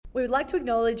We would like to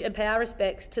acknowledge and pay our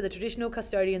respects to the traditional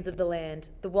custodians of the land,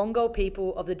 the Wongal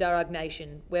people of the Darug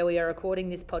Nation, where we are recording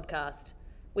this podcast.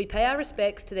 We pay our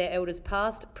respects to their elders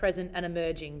past, present and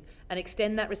emerging, and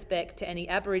extend that respect to any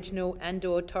Aboriginal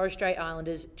and/or Torres Strait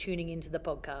Islanders tuning into the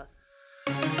podcast.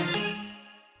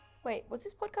 Wait, what's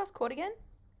this podcast called again?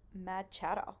 Mad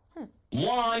Chatter.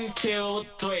 1, 2,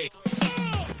 3.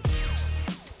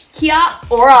 Kia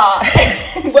ora!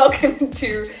 Welcome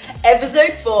to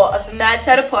episode 4 of the Mad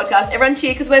Chatter podcast. Everyone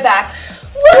cheer because we're back.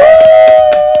 Woo!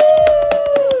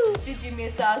 Did you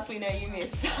miss us? We know you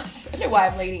missed us. I don't know why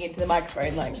I'm leaning into the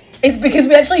microphone like... It's because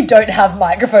we actually don't have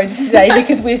microphones today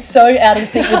because we're so out of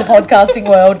sync with the podcasting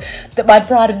world that my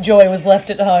pride and joy was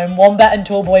left at home. Wombat and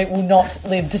Tallboy will not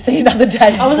live to see another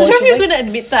day. I wasn't sure if you were going to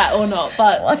admit that or not,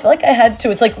 but... Well, I feel like I had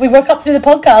to. It's like we woke up to do the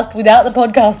podcast without the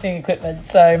podcasting equipment,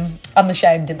 so I'm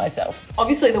ashamed in myself.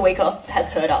 Obviously the week off has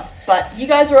hurt us, but you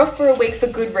guys were off for a week for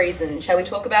good reason. Shall we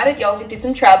talk about it? Y'all did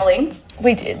some travelling.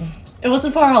 We did. It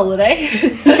wasn't for a holiday.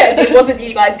 Yeah, it wasn't,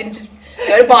 you guys didn't just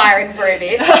go to Byron for a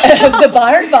bit. The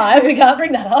Byron 5, we can't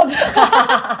bring that up.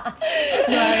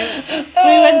 No.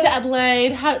 We went to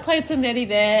Adelaide, played some netty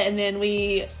there, and then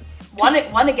we... Won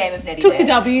a game of netty took there. the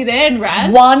W there and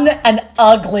ran. Won an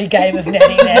ugly game of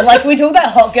netty there. Like, we talk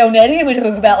about hot girl netty and we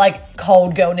talk about, like,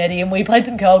 cold girl netty, and we played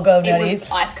some cold girl netties. It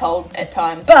was ice cold at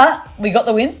times. But we got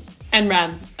the win. And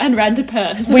ran to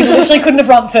Perth. We literally couldn't have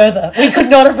run further. We could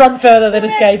not have run further than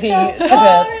escaping to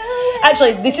Perth.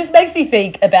 Actually, this just makes me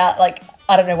think about, like,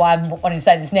 I don't know why I'm wanting to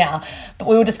say this now, but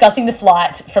we were discussing the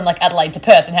flight from, like, Adelaide to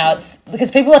Perth and how it's...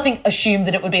 Because people, I think, assumed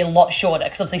that it would be a lot shorter,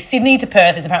 because obviously Sydney to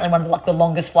Perth is apparently one of, like, the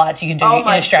longest flights you can do in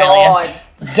Australia. God.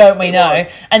 Don't we know?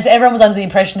 And so everyone was under the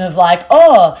impression of, like,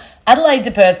 oh, Adelaide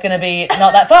to Perth's going to be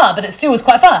not that far, but it still was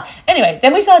quite far. Anyway,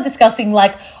 then we started discussing,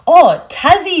 like, oh,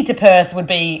 Tassie to Perth would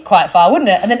be quite far, wouldn't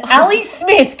it? And then Ali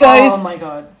Smith goes... Oh, my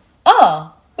God.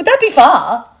 Oh, would that be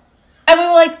far? And we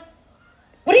were like,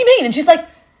 what do you mean? And she's like,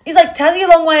 he's like, Tassie a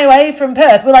long way away from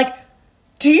Perth. We're like,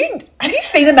 have you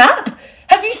seen a map?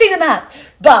 Have you seen a map?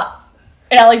 But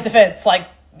in Ali's defence, like,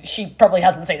 she probably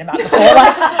hasn't seen a map before.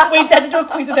 Like, we had to do a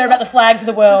quiz with her about the flags of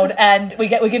the world, and we're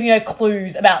giving her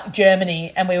clues about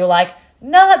Germany, and we were like,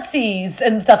 Nazis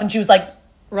and stuff, and she was like...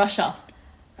 Russia.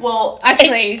 Well,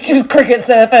 actually... She was cricket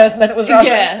first, and then it was Russia.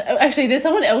 Yeah, actually, there's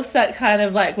someone else that kind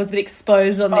of, like, was a bit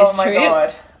exposed on this trip. Oh, my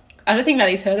God. I don't think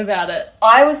Maddie's heard about it.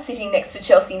 I was sitting next to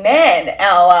Chelsea Mann,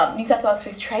 our New South Wales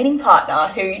First training partner,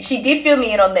 who she did fill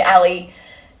me in on the Ali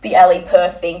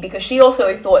Perth thing, because she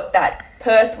also thought that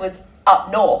Perth was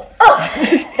up north.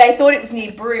 They thought it was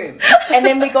near Broome. And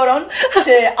then we got on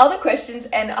to other questions,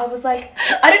 and I was like,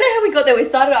 I don't know how we got there. We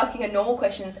started asking her normal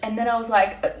questions, and then I was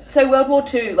like, so World War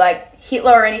II, like,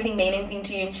 Hitler or anything mean anything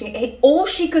to you? And all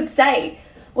she could say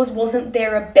was, wasn't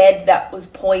there a bed that was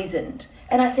poisoned?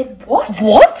 And I said, what?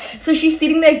 What? So she's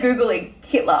sitting there Googling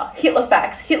Hitler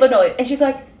facts, Hitler knowledge, and she's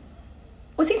like,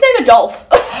 what's his name, Adolf?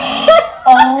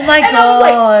 Oh my and God.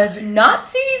 I was like,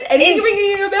 Nazis? Anything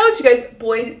ringing a bell? And she goes,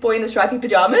 boy in the stripy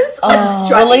pyjamas. Oh,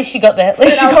 well, at least she got there. At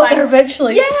least she got there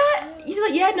eventually. Yeah. She's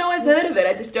like, yeah, no, I've heard of it.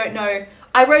 I just don't know.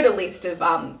 I wrote a list of...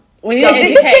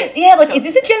 is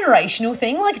this a generational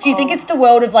thing? Like, do you think it's the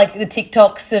world of, like, the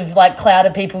TikToks of, like,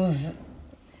 clouded people's...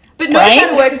 But knows how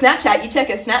to work Snapchat. You check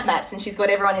her Snap Maps and she's got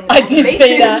everyone in the I did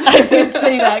see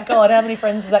that. God, how many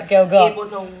friends has that girl got? It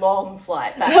was a long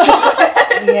flight back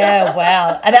then. Yeah,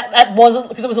 wow. And that wasn't...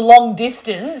 Because it was a long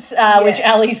distance, which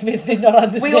Ali Smith did not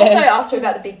understand. We also asked her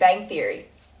about the Big Bang Theory.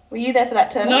 Were you there for that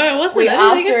term? No, I wasn't. We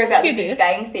asked her about the Big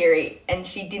Bang Theory and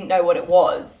she didn't know what it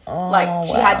was.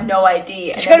 She had no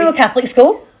idea. Did she go to a Catholic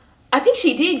school? I think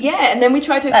she did, yeah. And then we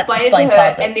tried to explain it to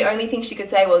her, and the only thing she could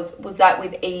say was that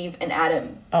with Eve and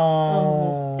Adam.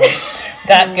 Oh,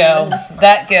 that girl.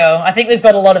 I think we've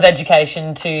got a lot of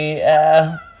education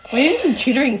to... We need some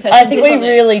tutoring sessions. I think we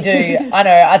really do. I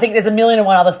know. I think there's a million and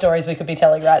one other stories we could be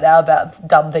telling right now about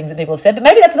dumb things that people have said, but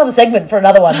maybe that's another segment for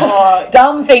another one.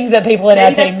 Dumb things that people in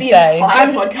our team say.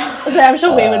 I'm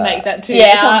sure we would make that too.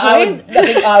 Yeah, I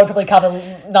think I would probably cover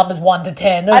numbers 1 to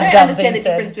 10. I don't understand the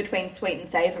difference between sweet and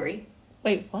savoury.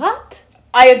 Wait, what?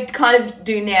 I kind of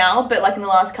do now, but like in the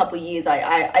last couple of years,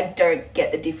 I don't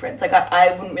get the difference. Like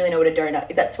I wouldn't really know what a donut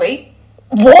is. That sweet?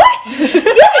 What? Yes,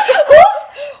 of course.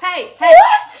 Hey,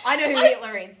 what? I know who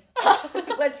Hitler is.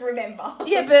 Let's remember.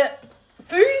 Yeah, but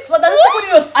food is like that's like one of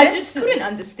your senses. I just couldn't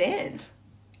understand.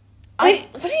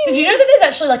 Wait, did you know that there's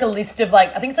actually like a list of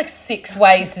like, I think it's like 6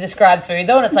 ways to describe food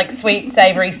though, and it's like sweet,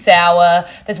 savoury, sour.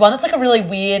 There's one that's like a really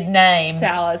weird name.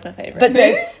 Sour is my favourite. But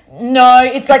No,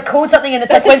 it's like called something, and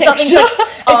it's like when something's like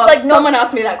it's not. Someone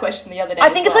asked me that question the other day. I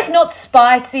think it's like not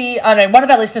spicy. I don't know. One of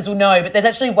our listeners will know, but there's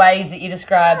actually ways that you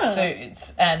describe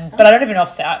foods, but I don't even know if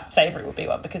savoury would be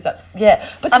one because that's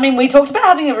But I mean, we talked about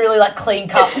having a really like clean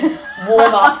cut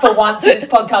warm up for once in this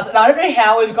podcast, and I don't know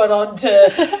how we've got on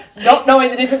to not knowing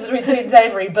the difference between sweet and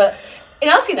savoury. But in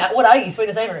asking that, what are you, sweet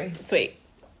or savoury? Sweet.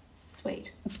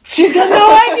 She's got no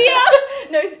idea.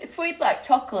 No, sweet's like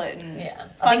chocolate and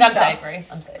I think I'm savoury.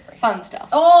 I'm savoury. Fun stuff.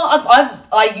 Oh,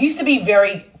 I used to be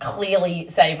very clearly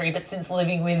savoury, but since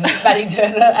living with Maddie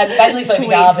Turner and mainly Sophie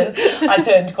Garvin, I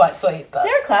turned quite sweet. But.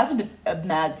 Sarah Cloud's a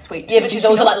mad sweet. Yeah, but she's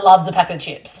also like loves a packet of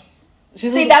chips.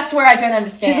 That's where I don't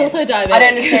understand. She's also diabetic. I don't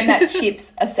understand that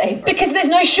chips are savoury. Because there's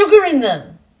no sugar in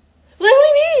them. What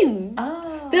do you mean?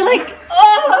 Oh. They're like,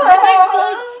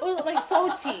 like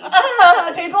salty.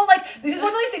 People like this is one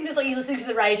of those things where it's like you're listening to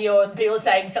the radio and people are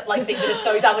saying something, like things that are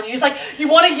so dumb and you're just like you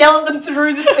want to yell at them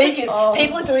through the speakers.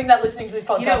 People are doing that listening to this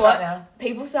podcast you know what? right now.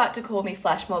 People start to call me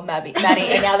Flash Mob Maddie, and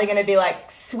now they're going to be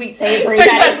like sweet savoury Sweet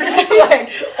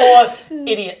Maddie. savoury or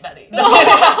idiot Maddie.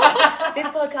 This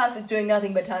podcast is doing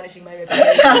nothing but tarnishing my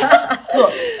reputation.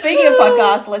 Look, speaking of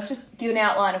podcasts, let's just give an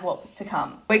outline of what's to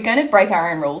come. We're going to break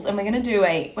our own rules and we're going to do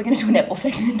a netball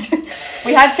segment.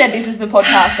 We have said this is the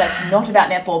podcast that's not about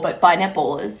netball but by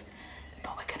netballers.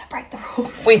 But we're going to break the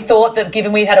rules. We thought that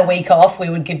given we had a week off, we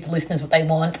would give listeners what they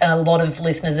want, and a lot of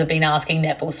listeners have been asking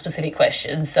netball specific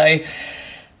questions. So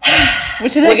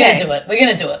which is we're going to do it. We're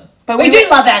going to do it. But we do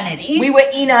love our Nettie. We were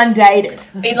inundated.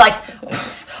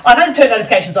 I've had to turn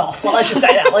notifications off. Let's just say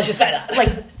that.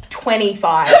 Like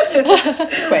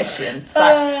 25 questions.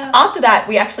 But after that,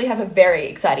 we actually have a very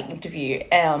exciting interview.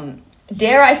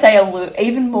 Dare I say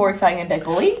even more exciting than Beg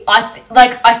Bully?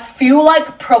 I feel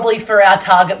like probably for our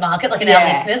target market, like in our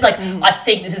listeners, I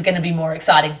think this is going to be more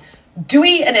exciting. Do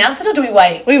we announce it or do we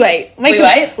wait? We wait.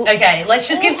 Wait? Okay, let's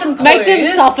just give some clues. Make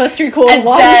them suffer through quarter and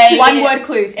one. Say, one word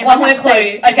clues. One word clue.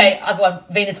 Okay, I've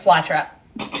got Venus flytrap.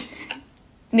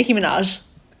 Nicki Minaj.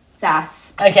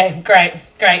 Sass. Okay, great.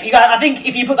 You guys, I think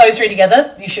if you put those three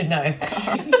together, you should know. All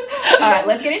right,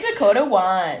 let's get into quarter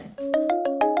one.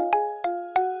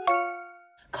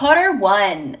 Quarter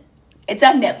one. It's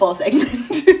our netball segment.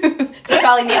 Just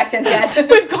trialing the accents, guys.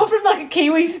 We've gone from like a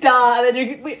Kiwi star and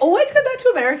then we always come back to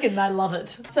American and I love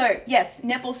it. So, yes,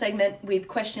 netball segment with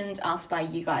questions asked by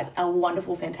you guys, our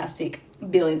wonderful, fantastic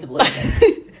billions of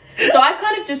listeners. So I've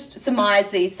kind of just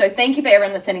surmised these. So thank you for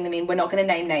everyone that's sending them in. We're not going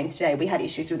to name names today. We had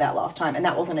issues with that last time and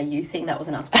that wasn't a you thing. That was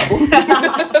an us problem.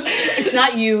 It's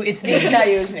not you, it's me. It's not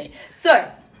you, it's me. So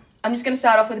I'm just going to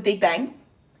start off with a big bang.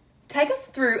 Take us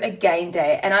through a game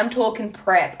day, and I'm talking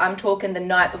prep, I'm talking the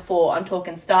night before, I'm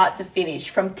talking start to finish,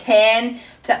 from tan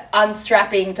to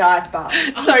unstrapping to ice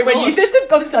baths. Sorry, when you said that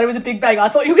I'm starting with a big bang, I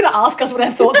thought you were going to ask us what our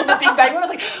thoughts on the big bang were. I was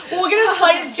like, well, we're going to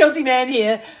explain to Chelsea Man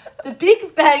here. The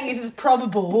big bang is as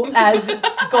probable as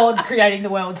God creating the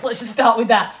world, so let's just start with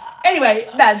that. Anyway,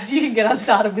 Mads, you can get us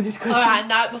started with this question. All right,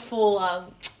 night before,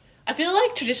 I feel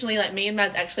like traditionally, like, me and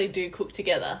Mads actually do cook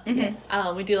together. Yes.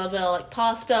 We do love our, like,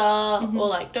 pasta or,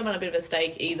 like, don't mind a bit of a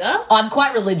steak either. I'm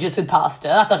quite religious with pasta.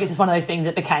 I feel like it's just one of those things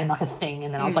that became, like, a thing,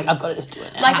 and then I was like, I've got to just do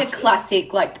it now. Like a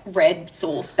classic, like, red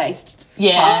sauce-based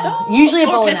pasta? Usually a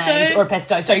bolognese pesto. or a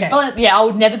pesto. So, I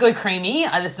would never go creamy.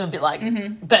 I just am a bit like...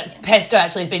 But pesto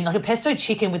actually has been, like, a pesto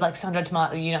chicken with, like, sun-dried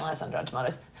tomato. You don't like sun-dried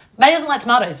tomatoes. May doesn't like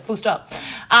tomatoes, full stop.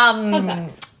 Fun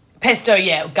facts. Pesto,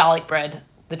 garlic bread.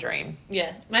 The dream.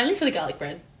 Yeah, mainly for the garlic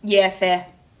bread. Yeah, fair.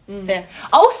 Fair.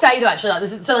 I'll say though, actually, like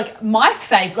this is, so like my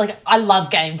favourite, like I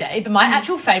love game day, but my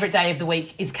actual favourite day of the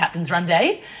week is captain's run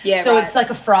day. Yeah, so right. it's like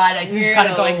a Friday, so this is kind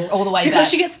of going all the way Because back.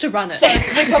 she gets to run it. So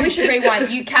we probably should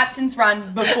rewind. You captain's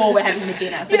run before we're having the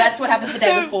dinner. So that's what happens the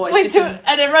day before. It's and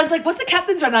everyone's like, "What's a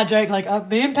captain's run?" I joke like,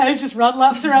 "Me and Paige just run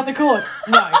laps around the court."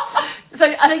 No,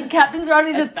 so I think captain's run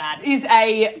is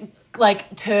a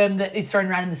like term that is thrown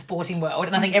around in the sporting world,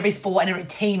 and I think every sport and every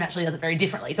team actually does it very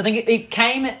differently. So I think it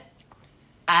came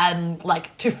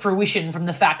like to fruition from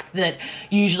the fact that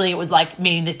usually it was like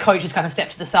meaning the coaches kind of step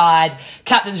to the side,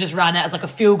 captains just run out as like a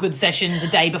feel-good session the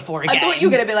day before a game. I thought you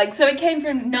were going to be like, so it came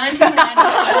from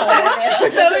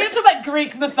 1990. So we're going to talk about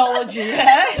Greek mythology. Where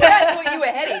I thought you were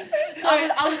heading. So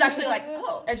I was actually like,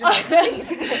 edge of my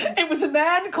seat. It was a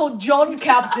man called John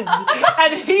Captain,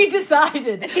 and he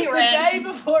decided He the ran. day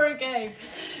before a game.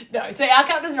 No, so our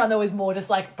captain's run, though, is more just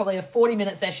like probably a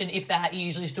 40-minute session, if that. You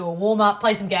usually just do a warm-up,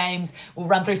 play some games, we'll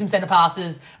run through some centre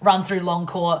passes, run through long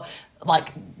court, like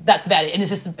that's about it. And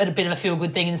it's just a bit of a feel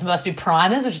good thing. And some of us do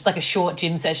primers, which is like a short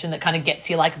gym session that kind of gets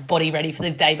your like body ready for the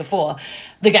day before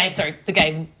the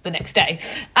game the next day.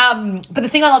 But the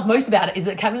thing I love most about it is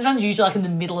that captain's run's usually like in the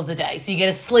middle of the day. So you get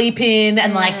a sleep in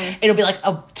and like it'll be like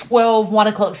a 1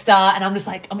 o'clock start. And I'm just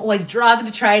like, I'm always driving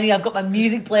to training. I've got my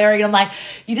music blaring. And I'm like,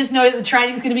 you just know that the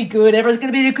training's going to be good. Everyone's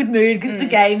going to be in a good mood because it's a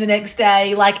game the next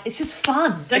day. Like, it's just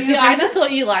fun. Don't you agree? I just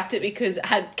thought you liked it because it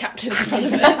had captain in front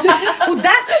of it. Well,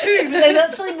 that too, but there's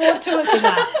actually more to it than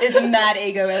that. There's a mad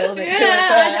ego element to it.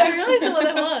 I really thought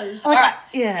it was. All right,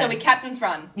 Yeah. so we captain's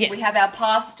run. Yes. We have our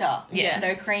pasta. Yes.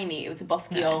 No creamy. It was a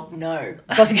bosquiol. No.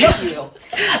 Bosquiol.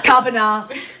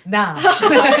 Carbonara.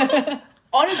 Nah.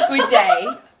 On a good day,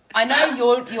 I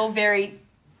know you're very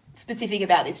specific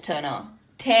about this, Turner.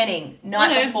 Tanning,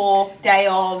 night before, day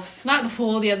of. Night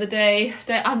before, the other day.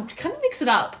 I'm kind of mix it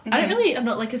up. I'm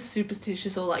not like a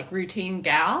superstitious or like routine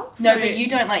gal. No, but you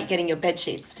don't like getting your bed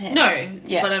sheets tanned. No,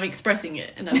 but I'm expressing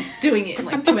it and I'm doing it in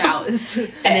like 2 hours.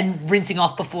 And then rinsing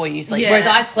off before you sleep. Yeah. Whereas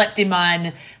I slept in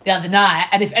mine the other night,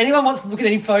 and if anyone wants to look at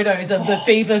any photos of the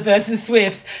Fever versus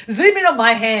Swifts, zoom in on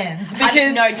my hands because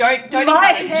don't my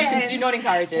encourage. hands Do not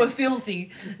encourage it. were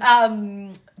filthy.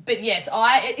 But yes,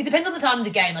 it depends on the time of the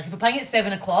game. Like if we're playing at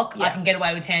 7 o'clock, I can get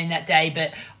away with tanning that day,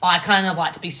 but I kind of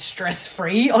like to be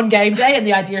stress-free on game day, and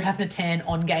the idea of having to tan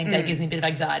on game day gives me a bit of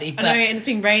anxiety. But I know, and it's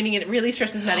been raining and it really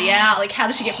stresses Maddie out. Like, how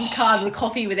does she get from the car to the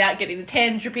coffee without getting the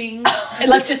tan dripping? and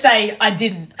let's just say I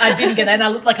didn't get that, and I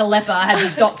looked like a leper. I had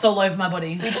these dots all over my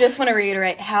body. We just want to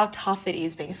reiterate how tough it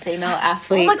is being a female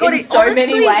athlete. Oh my God, in it so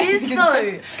many ways. is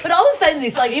though. But I was saying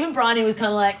this, like even Bryony was kind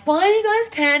of like, "Why are you guys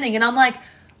tanning?" And I'm like,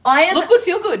 Look good,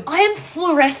 feel good. I am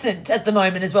fluorescent at the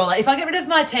moment as well. Like if I get rid of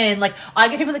my tan, like I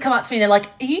get people that come up to me and they're like,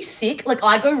 "Are you sick?" Like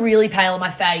I go really pale on my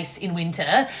face in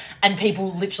winter, and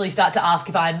people literally start to ask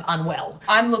if I'm unwell.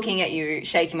 I'm looking at you,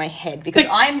 shaking my head because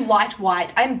I'm light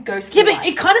white. I'm ghostly Yeah, but white.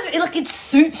 it kind of it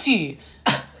suits you.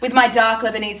 With my dark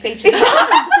Lebanese features.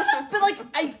 But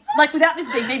like without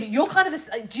this being maybe you're kind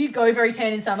of do you go very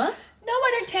tan in summer? No,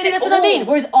 I don't tan See, at that's all. what I mean.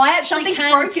 Whereas I actually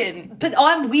Something's broken. But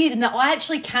I'm weird in that I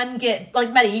actually can get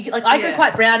like Maddie. I go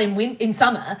quite brown in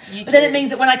summer, You but then do. it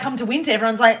means that when I come to winter,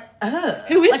 everyone's like, "Oh,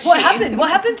 Who is like, what she?" happened? What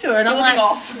happened to her?" And I'm You're like,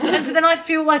 looking off. and so then I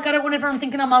feel like I don't want everyone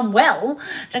thinking I'm unwell,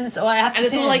 and so I have to. And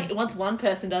it's all tan. like once one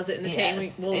person does it in the team,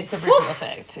 Yes, well, it's a ripple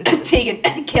effect.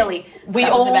 Tegan, Kelly, We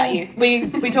that all was about you.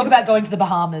 we talk about going to the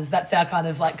Bahamas. That's our kind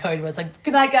of like code word. It's like,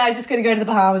 "Good night, guys. Just going to go to the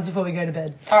Bahamas before we go to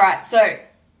bed." All right, so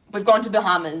we've gone to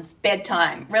Bahamas,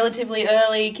 bedtime, relatively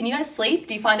early. Can you guys sleep?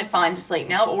 Do you find it fine to sleep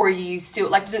now? Or are you still,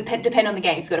 like, does it depend on the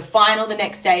game? If you've got a final the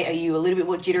next day, are you a little bit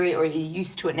more jittery or are you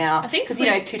used to it now? I think because, you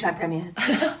know, 2-time premiers.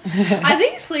 I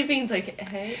think sleeping's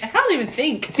okay. I can't even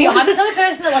think. See, I'm the type of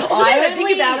person that like I don't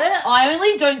think about it. I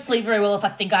only don't sleep very well if I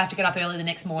think I have to get up early the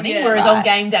next morning. Yeah, whereas right. on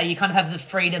game day, you kind of have the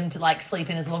freedom to like sleep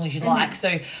in as long as you like.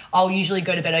 So I'll usually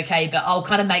go to bed okay, but I'll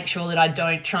kind of make sure that I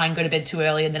don't try and go to bed too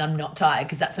early and then I'm not tired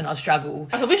because that's when I'll struggle.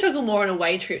 I probably struggle more on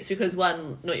away trips because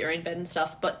one, not your own bed and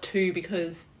stuff, but two,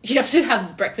 because you have to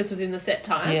have breakfast within the set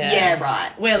time. Yeah. Yeah,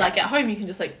 right. Where like at home you can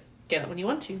just like get up when you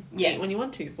want to, Yeah. eat when you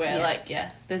want to. Where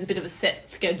Yeah. there's a bit of a set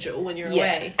schedule when you're Yeah.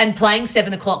 away. And playing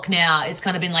 7 o'clock now, it's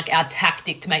kind of been like our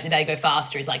tactic to make the day go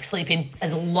faster is like sleep in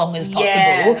as long as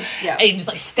possible. Yeah. And even just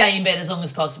like stay in bed as long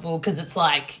as possible because it's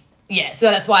like, yeah,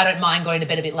 so that's why I don't mind going to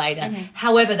bed a bit later.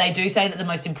 However, they do say that the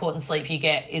most important sleep you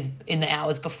get is in the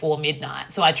hours before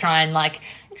midnight. So I try and like,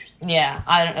 yeah,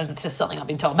 I don't know, it's just something I've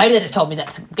been told. Maybe they just told me that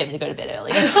to get me to go to bed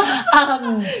earlier.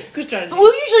 Good strategy.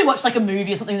 We'll usually watch like a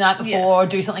movie or something the night before Yeah. or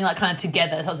do something like kind of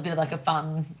together. So it's a bit of like a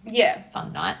fun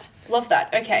night. Love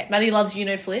that. Okay. Maddie loves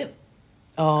flip.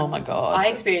 Oh my God. I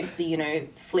experienced a,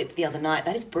 flip the other night.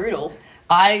 That is brutal.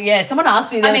 Someone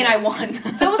asked me that. I mean, I won.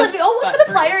 Someone was like to me, "Oh, what sort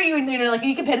of player are you? And like, are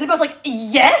you competitive?" I was like,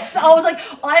 "Yes." I was like,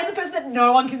 "I am the person that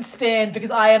no one can stand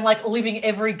because I am like living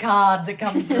every card that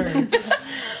comes through." It's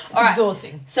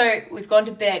exhausting. So we've gone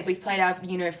to bed. We've played our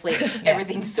flip.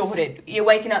 Everything's sorted. You're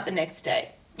waking up the next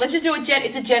day. Let's just do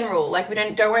it's a general. Like we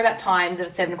don't worry about times of a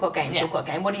 7 o'clock game, 2 o'clock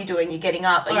game. What are you doing? You're getting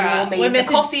up. Are you all meeting for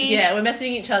coffee? Yeah, we're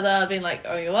messaging each other, being like,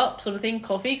 "Are you up?" sort of thing.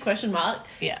 Coffee? Question mark.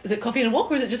 Yeah. Is it coffee and a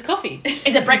walk, or is it just coffee?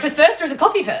 Is it breakfast first or is it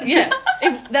coffee first? Yeah.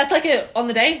 If that's like on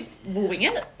the day, we'll wing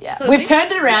it. Yeah, sort of we've thing.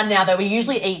 turned it around now though. We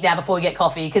usually eat now before we get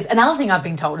coffee because another thing I've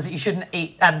been told is that you shouldn't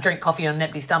drink coffee on an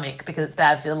empty stomach because it's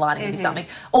bad for the lining of your stomach.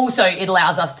 Also, it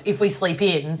allows us to, if we sleep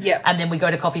in and then we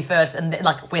go to coffee first and then,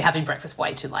 like we're having breakfast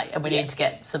way too late and we need to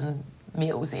get some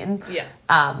meals in. Yeah.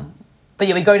 But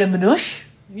yeah, we go to Minaj.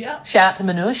 Yeah. Shout out to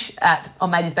Minaj on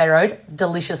Maid's Bay Road.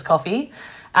 Delicious coffee.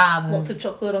 Lots of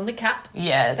chocolate on the cap.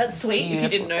 Yeah, That's sweet beautiful.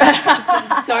 if you didn't know.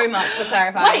 So much for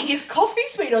clarifying. Wait, is coffee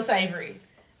sweet or savoury?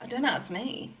 Don't ask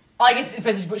me. I guess it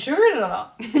depends if you put sugar in it or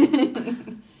not.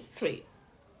 Sweet.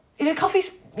 Is it coffee?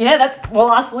 Yeah,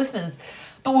 we'll ask the listeners.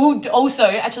 But we'll also,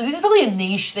 actually, this is probably a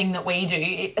niche thing that we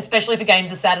do, especially for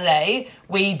games of Saturday.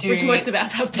 We do... Which most of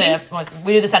us have been.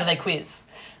 We do the Saturday quiz.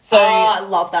 So, I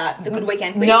love that. The Good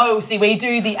Weekend quiz. No, see, we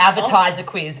do the advertiser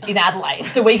quiz in Adelaide.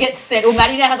 So we get set, well,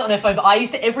 Maddie now has it on her phone, but I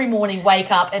used to every morning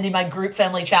wake up and in my group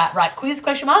family chat write quiz, ?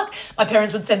 My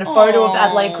parents would send a photo of the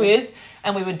Adelaide quiz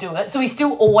and we would do it. So we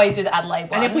still always do the Adelaide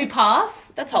one. And if we pass,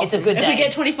 that's wholesome. It's a good day. If we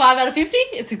get 25 out of 50,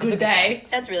 it's a good day.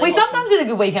 That's really We wholesome. sometimes do the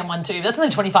Good Weekend one too, but that's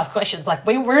only 25 questions. Like,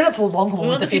 we're in it for the long haul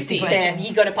with the 50 questions. Yeah,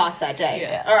 you got to pass that day.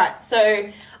 Yeah. All right, so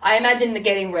I imagine the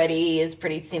getting ready is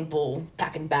pretty simple.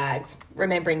 Packing bags,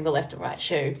 remembering the left and right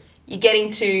shoe. You're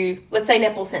getting to, let's say,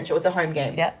 Netball Central. It's a home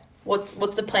game. Yeah. What's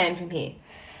the plan from here?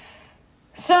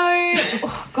 So,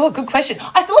 God, good question.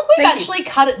 I feel like we've actually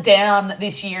cut it down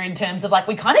this year in terms of, like,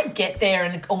 we kind of get there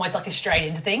and almost like a straight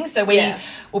into things. So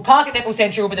we'll park at Netball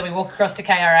Central, but then we walk across to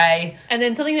KRA. And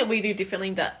then something that we do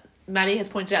differently that Maddie has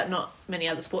pointed out not many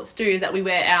other sports do is that we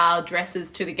wear our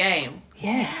dresses to the game.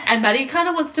 Yes. And Maddie kind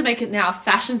of wants to make it now a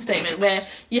fashion statement where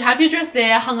you have your dress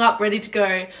there, hung up, ready to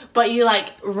go, but you,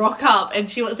 like, rock up and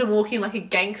she wants to walk in like a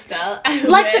gangster.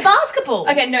 Like the basketball.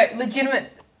 Okay, no,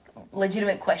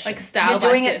 legitimate question. Like style You're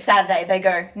doing by it tips. Saturday. They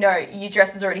go, no, your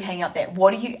dress is already hanging up there.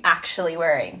 What are you actually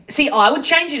wearing? See, I would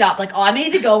change it up. Like, I'm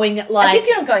either going, As like... if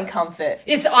you're not going comfort.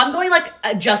 Yes, I'm going, like,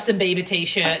 a Justin Bieber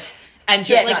T-shirt and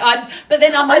just, Yeah, like, nice. but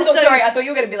then I'm I'm also... so sorry. I thought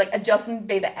you were going to be like a Justin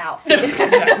Bieber outfit.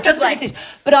 No, just like T-shirt.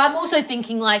 But I'm also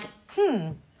thinking, like,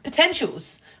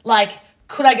 potentials. Like,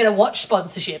 could I get a watch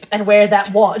sponsorship and wear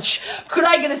that watch? Could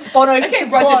I get a spot over Okay,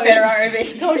 some Roger clothes?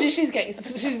 Federer over. Told you she's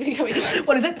becoming...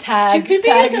 What is it? Tag. She's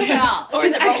pimping tag. herself out. Or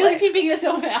She's is it actually Rolex? pimping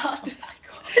herself out.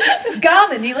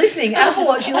 Garmin, you listening? Apple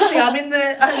Watch, you listening? I'm in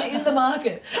the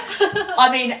market. I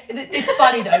mean, it's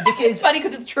funny though because It's funny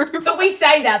because it's true. But we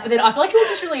say that, but then I feel like it will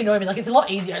just really annoy me. Like, it's a lot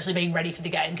easier actually being ready for the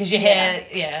game because your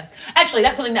hair, Actually,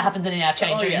 that's something that happens in our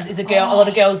change rooms. Is a lot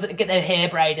of girls that get their hair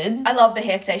braided. I love the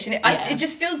hair station. It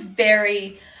just feels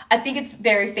very... I think it's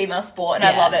very female sport and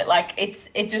I love it. Like,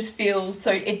 it just feels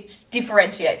so... It just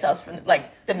differentiates us from,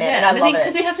 like, the men and I love it.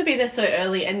 Because we have to be there so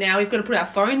early and now we've got to put our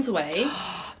phones away.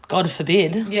 God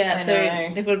forbid. Yeah, I so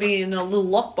know. they've got to be in a little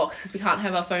lockbox because we can't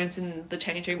have our phones in the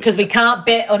change room. Because we can't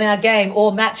bet on our game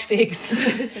or match fix.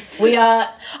 We are...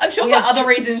 I'm sure for other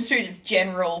reasons too, just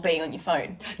general being on your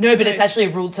phone. No, but it's actually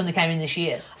a rule that came in this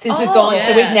year. Since we've Oh, gone, yeah.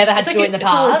 so we've never had It's to like do it in the it's a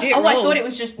past. legit Oh, I rule. thought it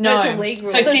was just... No, it's a league rule.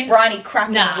 So So since Bryony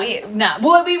cracking Nah, the whip.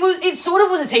 Well, it sort of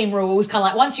was a team rule. It was kind of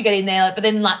like once you get in there, but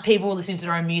then like people were listening to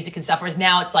their own music and stuff. Whereas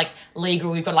now it's like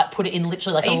legal. We've got to like put it in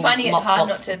literally like. Are you finding it hard box.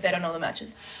 not to bet on all the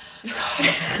matches?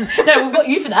 No, we've got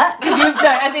you for that.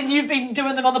 As in you've been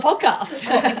doing them on the podcast.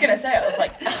 I was going to say, I was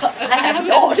like, I have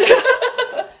not.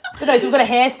 But no, so we've got a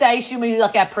hair station. We do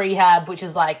like our prehab, which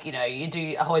is like, you know, you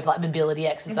do a whole heap of like mobility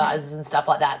exercises and stuff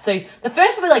like that. So the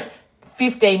first probably like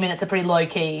 15 minutes are pretty low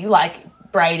key, like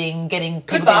braiding, getting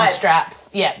people getting straps.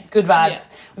 Yeah, good vibes. Yeah.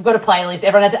 We've got a playlist.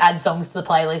 Everyone had to add songs to the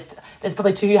playlist. There's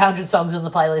probably 200 songs on the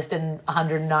playlist and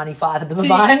 195 of them are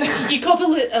mine. You cop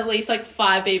at least like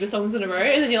 5 Bieber songs in a row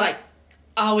and then you're like,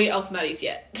 are we off Maddie's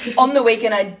yet? On the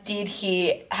weekend, I did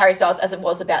hear Harry Styles as it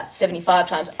was about 75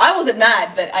 times. I wasn't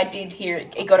mad, but I did hear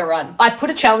it. It got a run. I put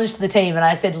a challenge to the team and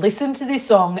I said, listen to this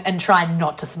song and try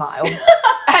not to smile.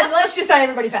 And let's just say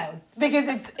everybody failed. Because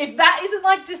if that isn't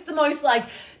like just the most like,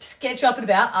 just get you up and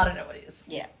about, I don't know what is.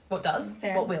 Yeah. What does?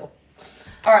 Fair. What will?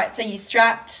 All right, so you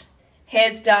strapped,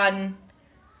 hair's done.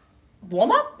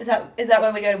 Warm up? Is that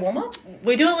where we go to warm up?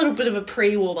 We do a little bit of a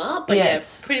pre-warm up, but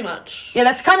Yes. yeah, pretty much. Yeah,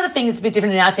 that's kind of the thing that's a bit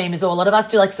different in our team as well. A lot of us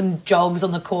do like some jogs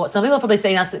on the court. Some people have probably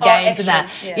seen us at games and that.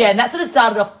 extras, Yeah, and that sort of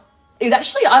started off. It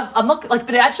actually, I'm not like,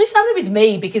 but it actually started with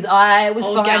me because I was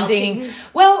Old gal finding. things.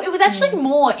 Well, it was actually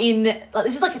more in like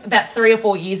this is like about 3 or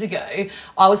 4 years ago.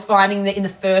 I was finding that in the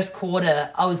first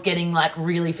quarter I was getting like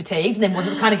really fatigued, and then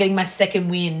wasn't kind of getting my second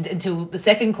wind until the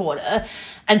second quarter,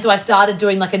 and so I started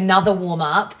doing like another warm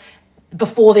up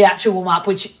before the actual warm up,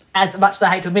 which as much as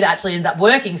I hate to admit, it actually ended up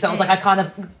working. So I was like, I kind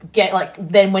of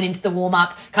then went into the warm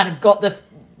up, kind of got the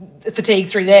fatigue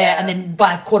through there, and then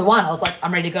by quarter one I was like,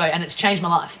 I'm ready to go, and it's changed my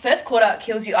life. First quarter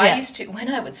kills you. I used to, when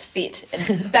I was fit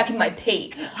and back in my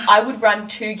peak, I would run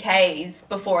 2Ks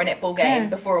before a netball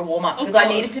game, before a warm up, because I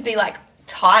needed to be like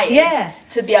tired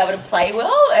to be able to play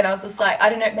well, and I was just like, I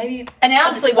don't know, maybe. And now,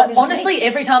 obviously it wasn't just honestly, me.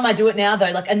 every time I do it now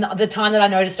though, like, and the time that I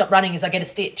know to stop running is I get a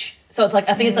stitch. So it's like,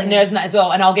 I think it's like nerves and that as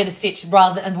well, and I'll get a stitch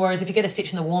whereas if you get a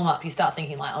stitch in the warm up, you start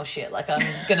thinking like, oh shit, like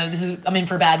I'm in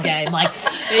for a bad game. Like,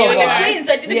 Oh, the quiz,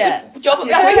 I did a good job on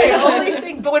the yeah, quiz. all these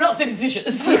things, but we're not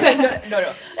superstitious.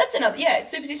 No. That's another. Yeah,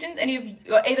 superstitions.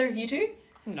 Either of you two?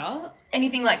 No.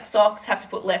 Anything like socks, have to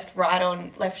put left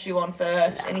shoe on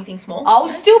first. Anything small? I'll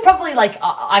still probably like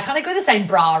I kind of go the same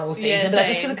bra all season, Yeah, but that's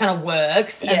just same. because it kind of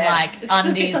works and Yeah. like It's 'cause it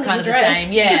undies fits under kind of the the dress.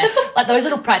 same. Yeah, like those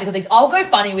little practical things. I'll go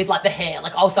funny with like the hair.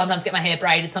 Like I'll sometimes get my hair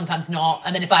braided, sometimes not.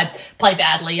 And then if I play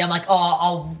badly, I'm like,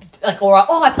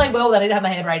 I played well, then I need to have my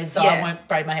hair braided, so Yeah. I won't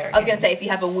braid my hair. I was going to say, if you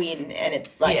have a win and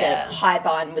it's like Yeah. a high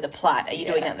bun with a plait, are you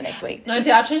doing that the next week? No,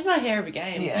 see, I've changed my hair every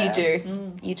game. Yeah. You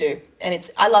do. You do. And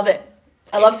I love it.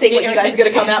 I love seeing what you guys are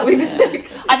going to come out with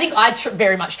next. I think I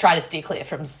very much try to steer clear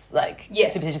from like Yeah.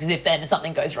 superstition, because if then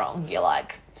something goes wrong, you're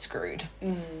like screwed.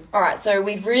 All right, so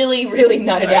we've really, really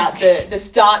known out the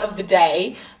start of the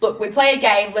day. Look, we play a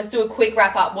game. Let's do a quick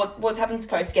wrap up. What happens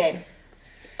post game?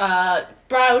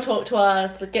 Brian will talk to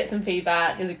us, get some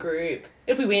feedback as a group.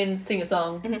 If we win, sing a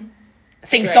song.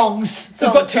 Sing Great. songs.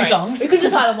 We've got two sorry. songs. We could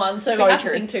decide on one, so So we have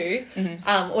true. to sing two.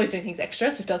 Always doing things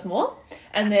extra, so it does more.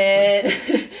 And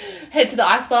then head to the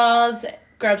ice baths,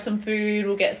 grab some food.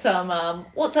 We'll get some.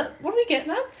 What do we get,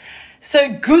 Mads? So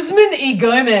Guzman y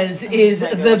Gomez is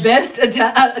my the gosh. best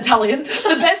Italian,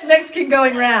 the best Mexican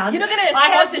going round. You're not going to I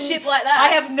have- sponsorship like that. I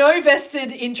have no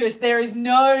vested interest. There is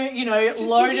no,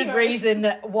 loaded giving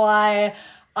reason why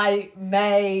I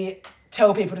may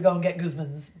tell people to go and get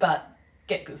Guzman's, but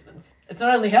get Guzman's. It's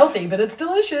not only healthy, but it's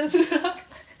delicious.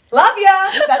 Love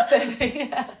ya! That's the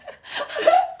thing.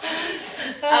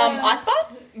 ice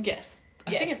baths? Yes.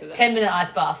 I think Yes, it's that. 10-minute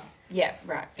ice bath. Yeah,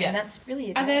 right. Yeah. And that's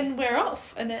really it. And then we're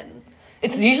off. And then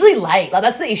It's usually late. Like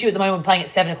that's the issue at the moment. We're playing at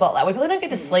 7 o'clock. Like we probably don't get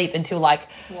to sleep until like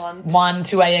 2 a.m.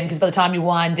 because by the time you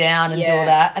wind down and do Yeah. all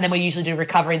that, and then we usually do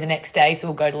recovery the next day. So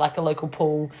we'll go to like the local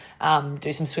pool,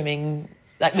 do some swimming.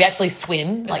 Like we actually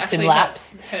swim, like swim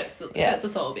laps. Hurts the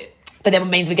soul a bit. But then it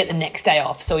means we get the next day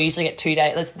off. So we usually get 2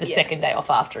 days. That's the Yeah. second day off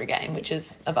after a game, which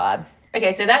is a vibe.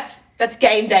 Okay, so that's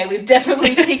game day. We've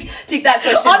definitely ticked that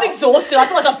question I'm off. exhausted. I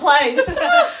feel like I've played.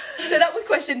 So that was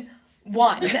question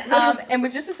 1, and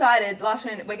we've just decided,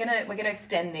 Larshan, we're gonna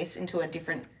extend this into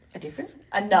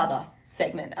another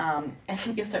segment.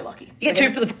 And you're so lucky. You get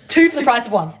two for the price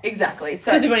of one. Exactly.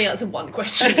 So Because you've only answered one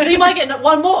question. So you might get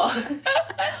one more.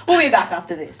 we'll be back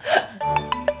after this.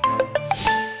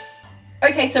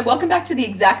 Okay, so welcome back to the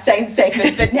exact same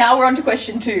segment, but now we're on to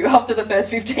question 2 after the first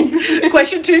 15.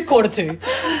 Question 2, quarter 2.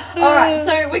 All right,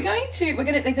 so we're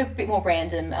gonna. These are a bit more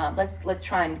random. Let's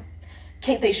try and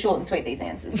keep these short and sweet, these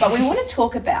answers. But we want to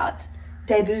talk about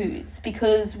debuts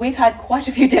because we've had quite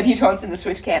a few debutantes in the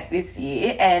Swift camp this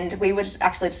year, and we were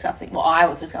actually discussing. Well, I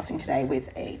was discussing today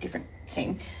with a different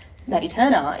team. Maddie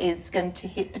Turner is going to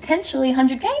hit potentially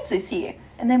 100 games this year.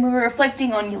 And then we were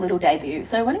reflecting on your little debut.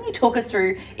 So why don't you talk us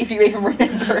through if you even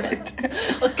remember it?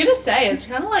 I was going to say, it's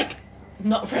kind of like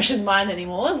not fresh in mind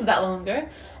anymore. It was that long ago.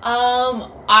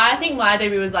 I think my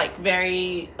debut was I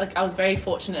was very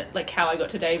fortunate, how I got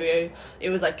to debut. It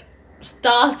was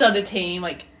star-studded team.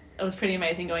 It was pretty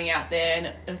amazing going out there. And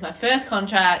it was my first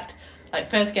contract,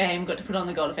 first game, got to put on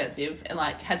the goal defense bib and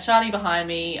had Shani behind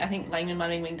me. I think Langman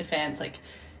running wing defense.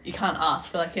 You can't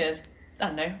ask for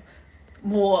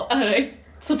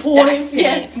supporting.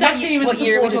 Stacked team. What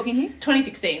year are we talking here?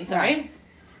 2016, sorry. Right.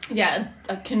 Yeah,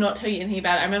 I cannot tell you anything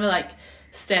about it. I remember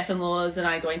Steph and Laws and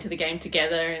I going to the game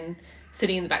together and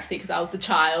sitting in the back seat because I was the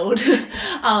child.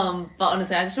 But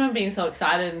honestly, I just remember being so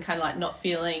excited and kind of not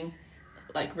feeling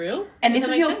real. And Does this that was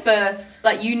make your sense?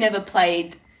 first, you never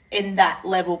played in that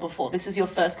level before. This was your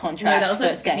first contract, No, that was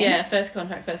first game. Yeah, first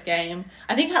contract, first game.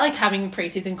 I think having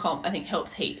preseason comp, I think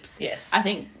helps heaps. Yes. I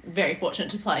think very fortunate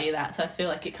to play that, so I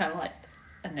feel it kind of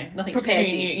I don't know, nothing's Prepares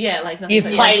too you. new. Yeah, nothing's You've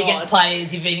oh played my against God.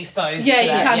 players, you've been exposed Yeah, to you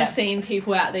that. kind of seen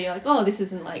people out there. You're oh, this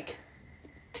isn't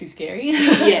too scary.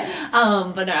 Yeah.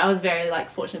 But no, I was very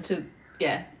fortunate to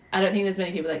I don't think there's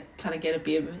many people that kind of get a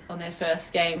bib on their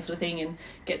first game sort of thing and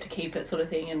get to keep it sort of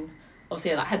thing, and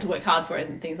obviously I had to work hard for it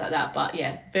and things like that. But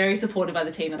yeah, very supported by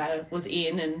the team that I was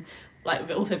in, and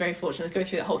also very fortunate to go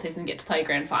through the whole season and get to play a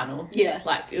grand final. Yeah.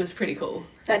 It was pretty cool.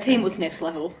 That team was next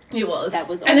level. It was. That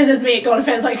was And then there's me at God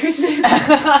Defense Christian.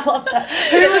 I love that.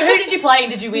 Who did you play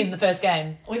and did you win the first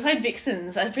game? We played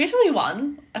Vixens. I'm pretty sure we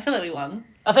won. I feel like we won.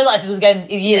 I feel like if it was a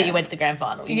year that you went to the grand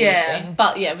final. You would have Yeah, been.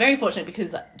 but yeah, very fortunate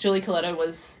because Julie Coletto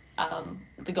was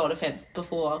the goal defense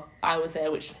before I was there,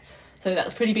 so that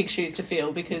was pretty big shoes to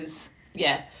fill because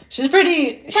she's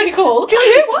pretty cool.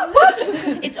 Julie, what?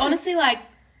 It's honestly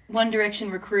One Direction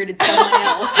recruited someone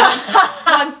else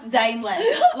once Zayn left.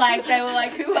 They were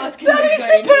who else can That we is go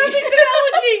the with? perfect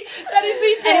analogy. That is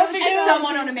the And it was perfect just analogy.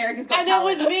 someone on America's Got And it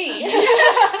Talent. was me. And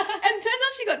it turns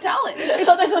out she got talent. It's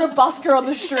like they sort of busker on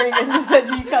the string and just said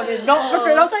you come in.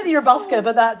 Not saying that you're a busker,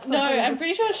 but that's No, I'm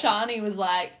pretty sure Shani was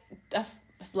a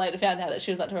later found out that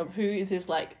she was like to Rob, who is this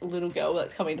like little girl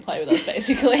that's coming to play with us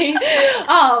basically.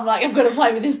 Like I've got to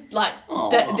play with this like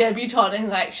debutante, and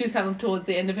like she's kind of towards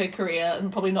the end of her career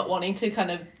and probably not wanting to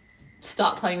kind of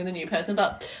start playing with a new person,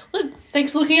 but look,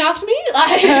 thanks for looking after me.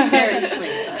 Like It's very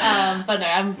sweet. but no,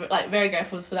 I'm like very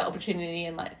grateful for that opportunity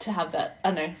and like to have that.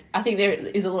 I don't know, I think there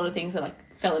is a lot of things that like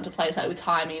fell into place, like with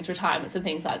timings, retirements and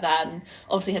things like that, and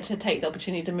obviously had to take the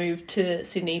opportunity to move to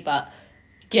Sydney, but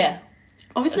yeah,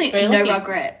 Obviously, very no lucky.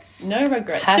 regrets. No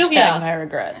regrets. Hashtag Still here. no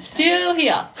regrets. Still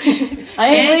here. I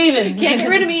ain't leaving. Can't get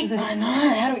rid of me. I know.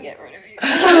 How do we get rid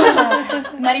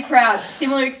of you? Maddie Proud.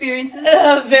 Similar experiences?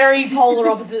 Very polar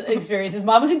opposite experiences.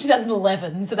 Mine was in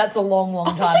 2011, so that's a long,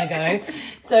 long time ago.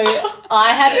 So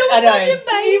I had, I know. Such a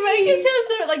baby. You make it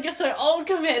sound so like you're so old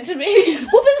compared to me.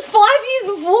 Well, but it was 5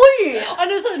 years before you. I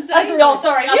know what I'm saying. Oh,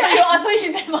 sorry. I thought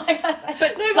you meant like...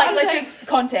 But No, but like, I'm let's saying- just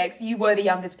context. You were the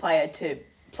youngest player to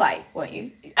play, weren't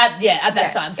you? At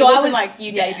that time. So It I wasn't was like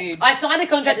you debuted I signed a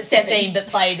contract at at 16, 7. but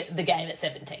played the game at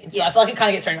 17. So Yeah. I feel like it kind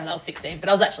of gets thrown around. I was 16, but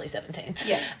I was actually 17.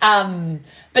 Yeah.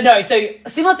 But no, so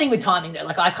similar thing with timing though.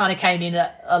 Like I kind of came in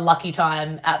at a lucky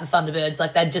time at the Thunderbirds.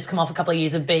 Like they'd just come off a couple of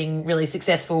years of being really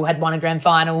successful, had won a grand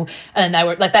final, and they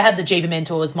were like they had the Jiva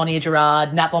mentors, Monia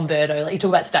Gerard, Nat Von Berto. Like you talk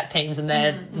about stacked teams, and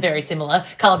they're very similar.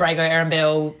 Calabrego, Aaron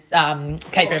Bell,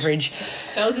 Kate Beveridge.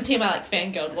 That was the team I like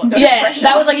fangirled. What? Yeah, pressure.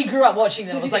 that was like you grew up watching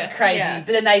them. It was like Yeah. crazy. Yeah.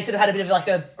 But then they sort of had a bit of like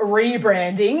a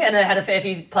rebranding, and it had a fair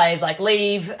few players like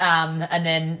leave, and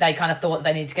then they kind of thought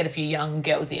they needed to get a few young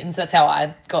girls in. So that's how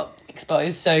I got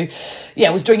exposed. So yeah,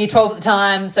 I was doing year 12 at the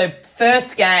time. So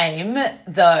first game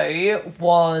though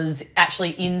was actually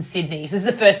in Sydney. So this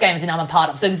is the first game as in I'm a part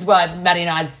of. So this is why Maddie and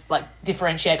I's like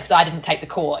differentiate, because I didn't take the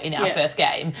court in our first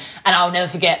game, and I'll never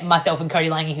forget myself and Cody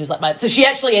Lange, who was like so she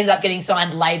actually ended up getting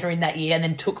signed later in that year and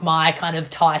then took my kind of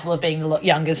title of being the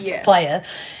youngest player.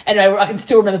 And I can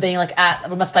still remember being like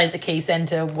we must play at the Key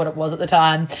Centre, what it was at the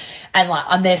time, and like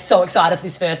I'm there so excited for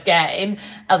this first game,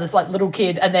 this like little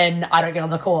kid, and then I don't get on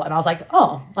the court, and I was like,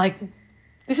 oh, like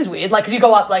this is weird, like because you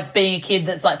go up like being a kid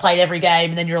that's like played every game,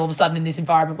 and then you're all of a sudden in this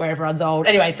environment where everyone's old.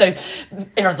 Anyway, so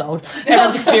everyone's old,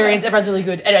 everyone's experienced, everyone's really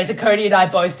good. Anyway, so Cody and I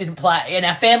both didn't play, and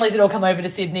our families had all come over to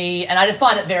Sydney, and I just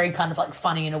find it very kind of like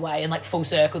funny in a way, and like full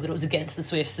circle that it was against the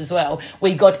Swifts as well.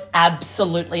 We got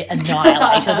absolutely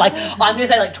annihilated. Like I'm going to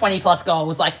say like 20 plus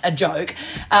goals, like a joke.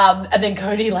 And then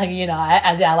Cody, Lange and I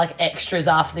as our like extras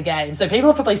after the game. So people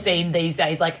have probably seen these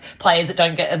days like players that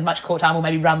don't get as much court time or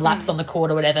maybe run laps on the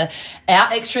court or whatever.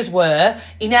 Our extras were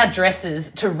in our dresses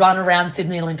to run around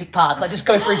Sydney Olympic Park, like just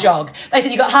go for a jog. They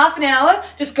said you got half an hour,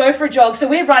 just go for a jog. So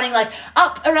we're running like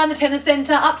up around the tennis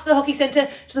centre, up to the hockey centre,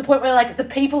 to the point where like the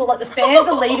people, like the fans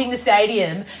are leaving the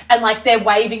stadium and like they're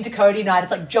waving to Cody and I,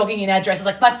 just like jogging in our dresses.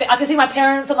 Like I can see my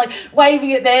parents, I'm like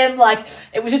waving at them. Like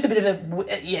it was just a bit of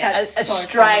a so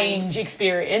strange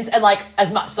experience. And like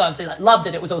as much as I obviously like loved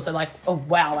it, it was also like, oh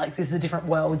wow, like this is a different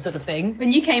world sort of thing.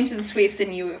 When you came to the Swifts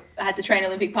and you had to train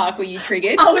Olympic Park, were you triggered?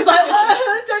 I was like,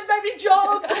 don't make me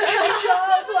jog, don't make me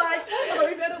jog, like, oh,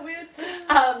 we better win.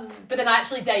 But then I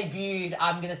actually debuted,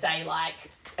 I'm going to say, like,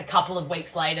 a couple of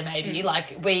weeks later, maybe.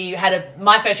 Like, we had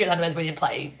my first year at Thunderbirds, we didn't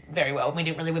play very well. We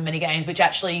didn't really win many games, which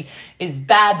actually is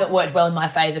bad, but worked well in my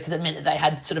favour because it meant that they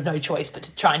had sort of no choice but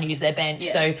to try and use their bench.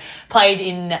 Yeah. So, played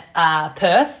in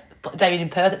Perth. Debuted in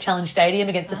Perth at Challenge Stadium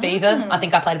against the Fever. I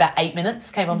think I played about 8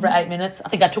 minutes, came on for 8 minutes. I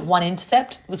think I took one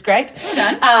intercept. It was great.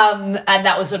 And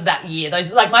that was sort of that year.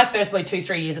 Those like my first probably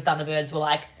 2-3 years at Thunderbirds were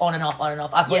like on and off, on and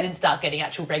off. I probably didn't start getting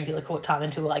actual regular court time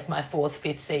until like my 4th,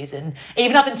 5th season.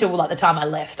 Even up until like the time I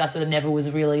left, I sort of never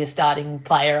was really a starting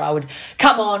player. I would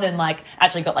come on and like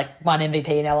actually got like one MVP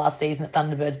in our last season at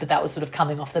Thunderbirds, but that was sort of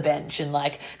coming off the bench and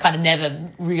like kind of never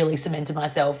really cemented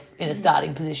myself in a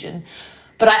starting position.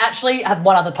 But I actually have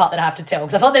one other part that I have to tell,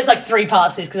 because I feel like there's like 3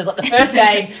 parts to this, because there's like the first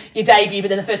game, your debut, but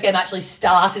then the first game I actually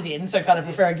started in, so kind of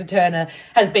referring to Turner,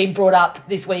 has been brought up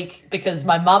this week because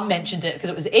my mum mentioned it because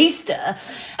it was Easter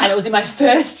and it was in my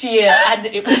first year and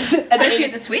it was... First year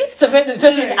at the Swifts? So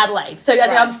first year in Adelaide. So as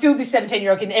in, I'm still this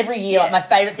 17-year-old kid, and every year like my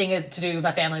favourite thing to do with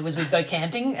my family was we'd go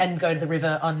camping and go to the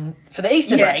river for the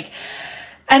Easter break.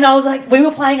 And I was like, we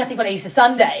were playing, I think, on Easter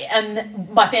Sunday, and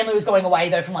my family was going away,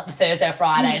 though, from, like, the Thursday or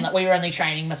Friday, and, like, we were only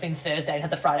training, must have been Thursday, and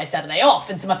had the Friday, Saturday off,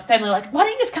 and so my family were like, why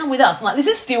don't you just come with us? And, like, this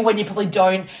is still when you probably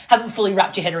haven't fully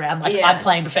wrapped your head around, like, I'm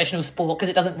playing professional sport, because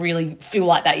it doesn't really feel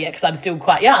like that yet, because I'm still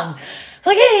quite young. It's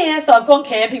like, yeah. So I've gone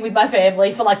camping with my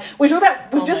family for like, we've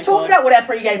just talked about what our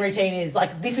pre-game routine is.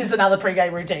 Like, this is another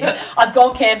pre-game routine. I've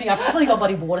gone camping. I've probably gone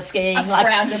bloody water skiing. Done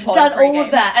all of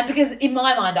that. And because in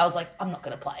my mind, I was like, I'm not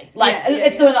going to play. Like,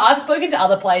 it's the way that I've spoken to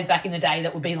other players back in the day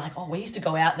that would be like, oh, we used to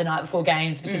go out the night before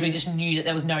games because we just knew that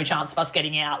there was no chance of us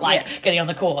getting out, getting on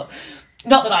the court.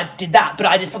 Not that I did that, but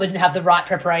I just probably didn't have the right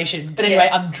preparation. But anyway,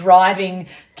 I'm driving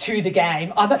to the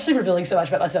game. I'm actually revealing so much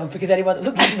about myself because anyone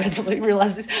that has probably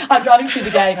realised this. I'm driving to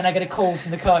the game and I get a call from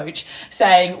the coach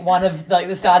saying one of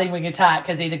the starting wing attack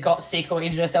has either got sick or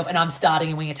injured herself, and I'm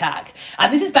starting a wing attack.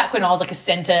 And this is back when I was like a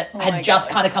centre, had just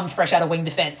kind of come fresh out of wing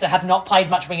defence, so have not played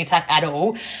much wing attack at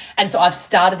all. And so I've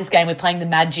started this game. We're playing the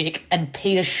Magic, and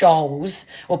Peter Scholes,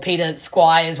 or Peter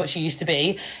Squires, what she used to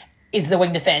be, is the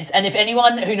wing defence. And if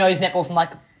anyone who knows netball from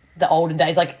like the olden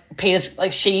days, like Peter's,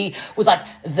 like she was like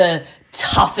the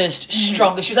toughest,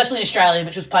 strongest. She was actually an Australian,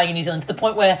 but she was playing in New Zealand, to the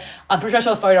point where I'm pretty sure I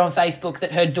saw a photo on Facebook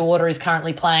that her daughter is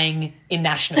currently playing in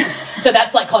nationals. So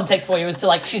that's like context for you, as to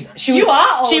like she would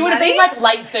have been like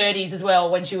late 30s as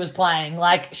well when she was playing.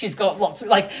 Like she's got lots of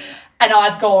like. And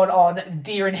I've gone on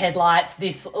deer in headlights,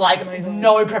 this, like,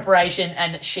 no preparation,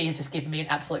 and she's just given me an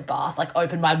absolute bath, like,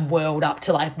 opened my world up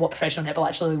to, like, what professional netball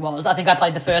actually was. I think I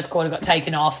played the first quarter, got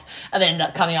taken off, and then ended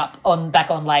up coming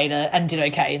back on later and did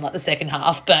okay in, like, the second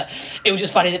half. But it was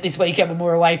just funny that this weekend when we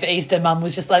were away for Easter, Mum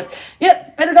was just like,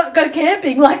 yep, better not go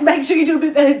camping. Like, make sure you do a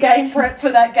bit better game prep for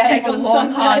that game. Take a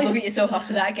long, hard look at yourself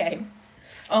after that game.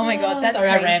 Oh my God, that's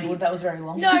crazy. I rambled. That was very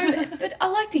long. No, but I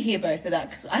like to hear both of that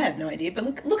because I had no idea. But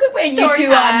look at where you two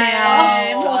are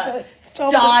now.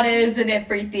 Stop starters and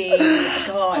everything.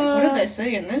 God, what did they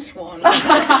say in this one? All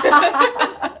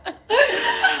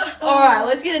right,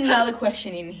 let's get another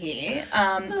question in here.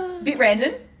 Bit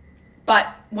random, but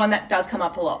one that does come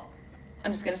up a lot.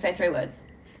 I'm just going to say 3 words.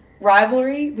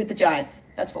 Rivalry with the Giants.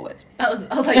 That's 4 words. I was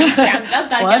like, that was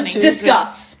bad counting.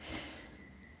 Discuss.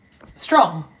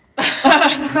 Strong. Do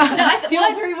you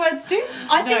want 3 words too?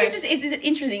 I think it's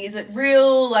interesting. Is it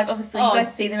real? Like, obviously, you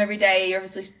guys see them every day. You're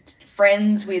obviously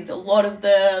friends with a lot of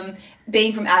them.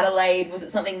 Being from Adelaide, was it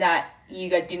something that you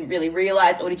guys didn't really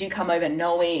realise, or did you come over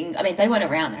knowing? I mean, they weren't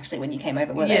around actually when you came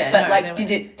over, were they? But like, did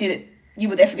it? You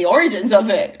were there for the origins of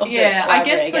it. I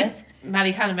guess. Like,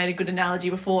 Maddie kind of made a good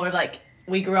analogy before of like,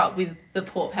 we grew up with the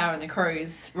Port Power and the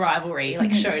Crows rivalry,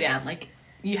 like showdown, like.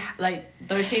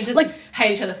 Those teams just like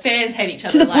hate each other. Fans hate each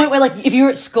other. To the point where, like, if you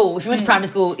were at school, if you went to primary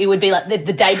school, it would be like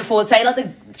the day before. Say, like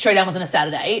the showdown was on a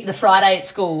Saturday. The Friday at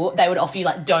school, they would offer you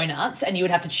like donuts, and you would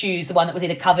have to choose the one that was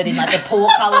either covered in like the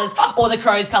Port colours or the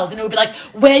Crows colours, and it would be like,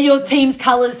 wear your team's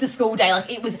colours to school day. Like,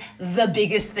 it was the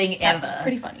biggest thing ever. That's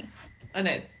pretty funny. I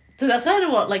know. So that's kind of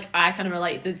what like I kind of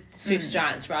relate the Swifts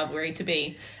Giants rivalry to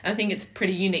be, and I think it's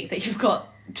pretty unique that you've got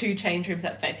 2 change rooms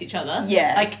that face each other.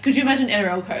 Yeah. Like, could you imagine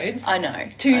NRL codes? I know.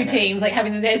 2 teams, like,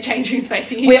 having their change rooms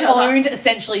facing each other. We're owned,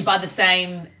 essentially, by the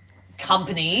same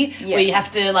company. Yeah. We have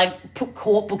to, like, put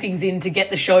court bookings in to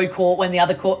get the show court when the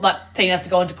other court, like, team has to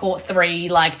go into court 3.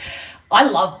 Like, I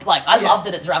love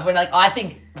that it's rivalry. Like, I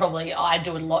think probably I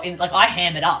do a lot in, like, I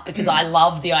ham it up because I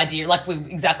love the idea, like we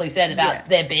exactly said about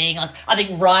there being, like, I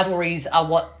think rivalries are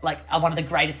are one of the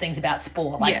greatest things about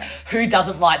sport. Like, who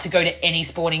doesn't like to go to any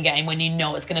sporting game when you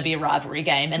know it's going to be a rivalry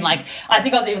game? And like, I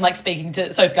think I was even like speaking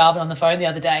to Soph Garvin on the phone the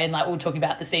other day, and like we were talking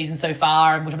about the season so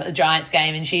far, and we were talking about the Giants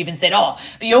game, and she even said, but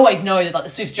you always know that like the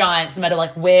Swifts Giants, no matter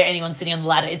like where anyone's sitting on the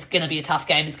ladder, it's going to be a tough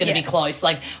game. It's going to be close.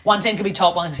 Like, one team could be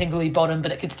top, one team could be bottom,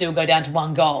 but it could still go down to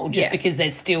 1 goal just because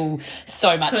there's still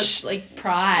so much. So like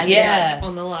pride like,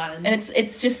 on the line. And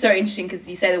it's just so interesting because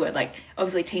you say the word, like,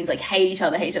 obviously teams like hate each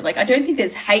other. Like, I don't think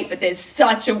there's hate, but there's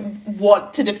such a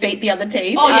want to defeat the other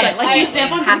team. Oh yeah, like you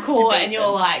step onto the court and you're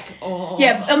like,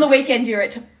 yeah, on the weekend you're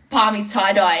at Palmy's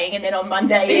tie-dyeing, and then on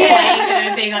Monday you're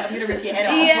playing being like, I'm going to rip your head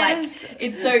off. Yes. Like,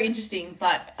 it's so interesting,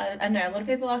 but I know a lot of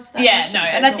people ask that question. Yeah, no,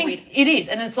 and I think it is.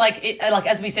 And it's like, like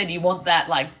as we said, you want that,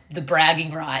 like, the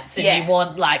bragging rights, and you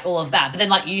want, like, all of that. But then,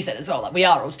 like you said as well, like, we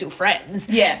are all still friends.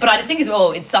 Yeah. But I just think as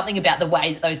well, it's something about the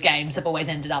way that those games have always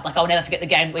ended up. Like, I'll never forget the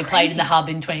game that we played in the Hub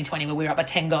in 2020 where we were up by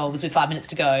 10 goals with 5 minutes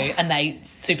to go, and they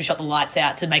super shot the lights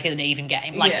out to make it an even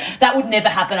game. Like, that would never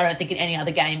happen, I don't think, in any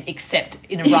other game except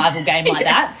in a rival game like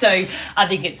that. So I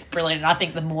think it's brilliant. And I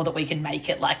think the more that we can make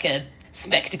it like a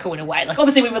spectacle in a way, like,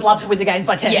 obviously we would love to win the games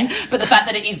by 10, but the fact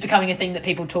that it is becoming a thing that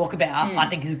people talk about, I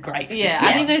think is great for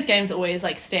I think those games always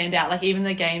like stand out. Like, even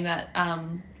the game that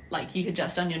like you could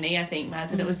just on your knee, I think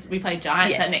Maz, and we played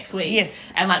Giants that next week,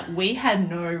 and like we had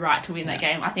no right to win that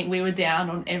game. I think we were down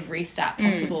on every stat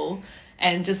possible,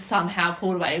 and just somehow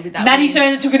pulled away with that. Maddie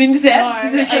Turner took an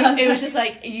intercept. No, it was just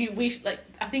like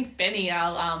I think Benny,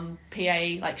 our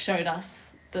PA, like showed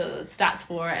us stats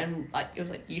for it, and like it was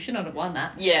like you should not have won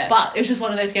that. Yeah. But it was just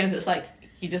one of those games that's like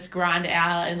you just grind it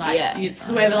out and like Yeah. it's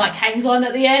whoever like hangs on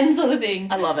at the end sort of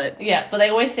thing. I love it. Yeah, but they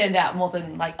always stand out more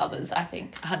than like others, I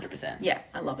think. 100%. Yeah,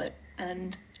 I love it.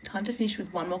 And time to finish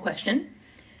with one more question.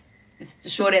 It's the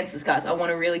short answers, guys. I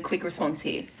want a really quick response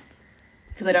here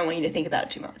because I don't want you to think about it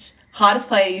too much. Hardest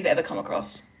player you've ever come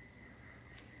across?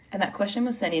 And that question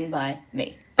was sent in by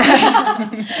me.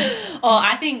 Oh,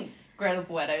 I think Greta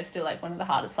Bueto is still like one of the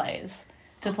hardest players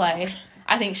to play.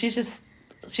 I think she's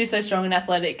so strong and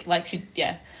athletic. Like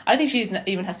I don't think she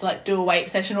even has to like do a weight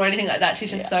session or anything like that. She's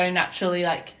just so naturally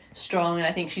like strong, and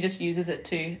I think she just uses it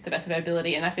to the best of her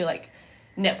ability. And I feel like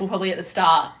netball probably at the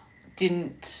start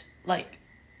didn't like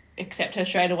accept her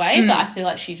straight away, but I feel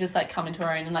like she's just like come into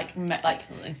her own and like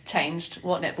Absolutely. changed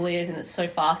what netball is, and it's so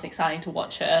fast and exciting to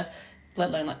watch her, let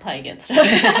alone like play against her.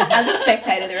 As a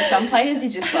spectator, there are some players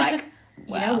you're just like,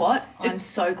 you Wow. know what? I'm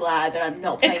so glad that I'm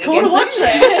not playing It's cool to watch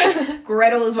it.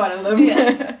 Gretel is one of them.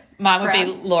 Yeah. Mine would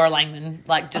be Proud. Laura Langman,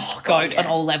 like just goat on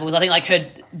all levels. I think like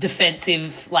her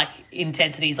defensive like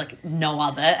intensity is like no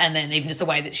other, and then even just the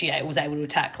way that she was able to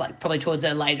attack, like probably towards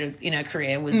her later in her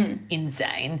career, was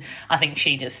insane. I think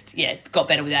she just got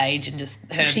better with age, and just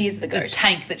her She is the goat.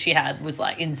 tank that she had was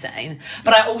like insane.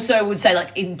 But I also would say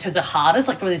like in terms of hardest,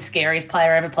 like probably the scariest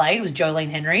player I ever played was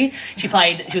Jolene Henry. She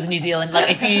was in New Zealand.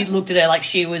 Like if you looked at her, like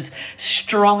she was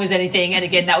strong as anything. And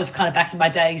again, that was kind of back in my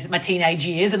days, my teenage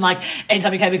years, and like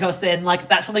anytime you came across then, like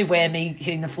that's probably where me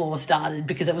hitting the floor started,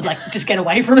 because it was like just get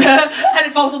away from her, and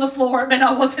if I was on the floor it meant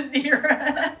I wasn't near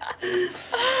her.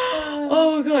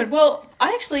 Oh, God. Well,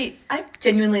 I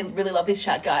genuinely really love this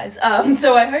chat, guys.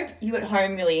 So I hope you at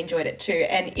home really enjoyed it too.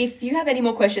 And if you have any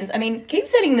more questions, I mean, keep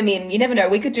sending them in. You never know.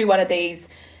 We could do one of these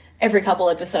every couple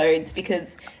episodes,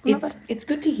 because it's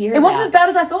good to hear It wasn't about. as bad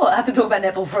as I thought. I have to talk about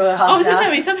netball for half I was an just hour.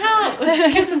 saying, we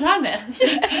somehow kept some time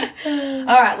there.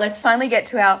 All right, let's finally get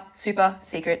to our super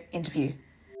secret interview.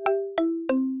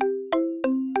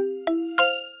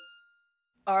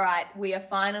 All right, we are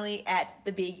finally at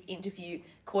the big interview.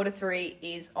 Quarter 3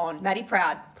 is on. Maddie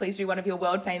Proud, please do one of your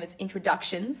world famous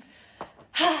introductions.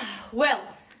 Well,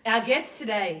 our guest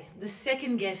today, the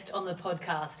second guest on the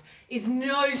podcast, is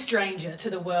no stranger to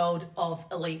the world of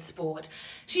elite sport.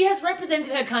 She has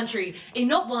represented her country in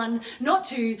not one, not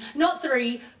two, not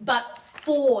three, but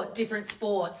 4 different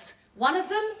sports. One of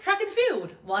them, track and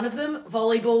field. One of them,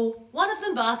 volleyball. One of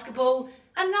them, basketball.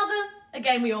 Another, a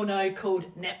game we all know called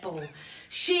netball.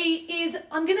 She is,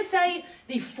 I'm going to say,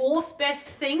 the 4th best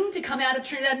thing to come out of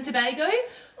Trinidad and Tobago,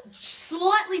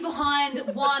 slightly behind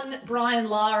one Brian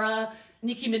Lara,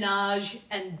 Nicki Minaj,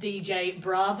 and DJ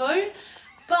Bravo.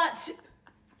 But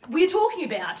we're talking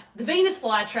about the Venus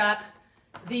flytrap,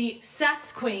 the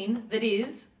Sass queen that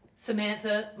is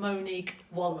Samantha Monique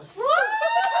Wallace.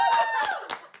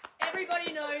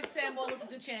 Everybody knows Sam Wallace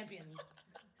is a champion.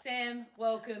 Sam,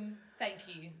 welcome. Thank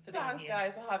you for being Thanks, here.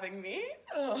 guys, for having me.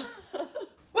 Oh.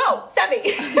 Well, Sammy,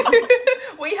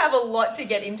 we have a lot to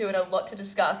get into and a lot to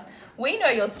discuss. We know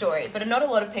your story, but not a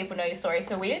lot of people know your story,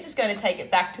 so we are just going to take it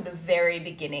back to the very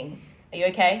beginning. Are you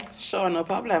okay? Sure, no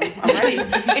problem. I'm ready.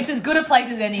 It's as good a place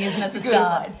as any, isn't it, to Good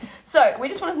start? advice. So, we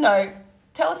just want to know,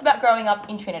 tell us about growing up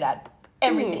in Trinidad.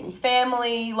 Everything.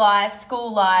 Family life,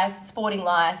 school life, sporting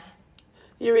life.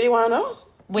 You really want to know?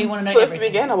 We want to know First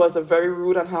everything. to begin, I was a very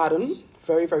rude and hardened,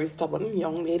 very, very stubborn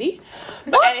young lady.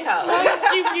 But anyhow,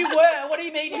 You were. What do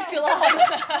you mean you still are?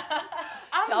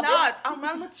 I'm not. I'm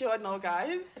well matured now,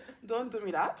 guys. Don't do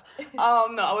me that.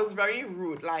 No, I was very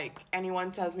rude. Like,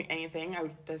 anyone tells me anything, I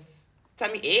would just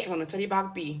tell me A, I'm going to tell you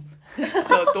back B.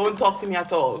 So don't talk to me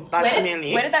at all. That's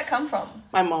mainly Where did that come from?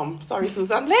 my mom. Sorry,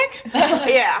 Susan Blake.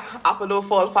 Yeah, apple don't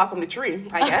fall far from the tree,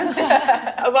 I guess.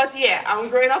 But yeah,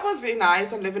 growing up was really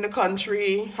nice. I live in the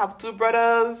country, have 2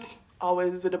 brothers,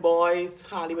 always with the boys,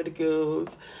 hardly with the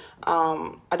girls.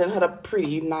 I didn't have a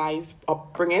pretty nice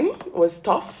upbringing. It was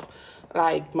tough.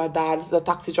 Like, my dad is a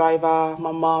taxi driver,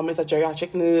 my mom is a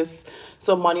geriatric nurse,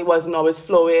 so money wasn't always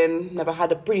flowing, never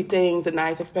had the pretty things, a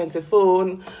nice expensive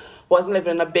phone, wasn't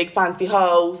living in a big fancy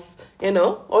house, you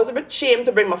know. I was a bit ashamed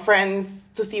to bring my friends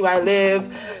to see where I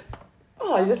live.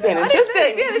 Oh, this is getting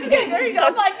interesting. This is getting very I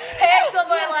was like, hands on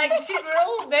my, like, we're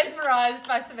all mesmerised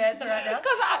by Samantha right now.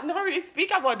 Because I never really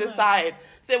speak about this side.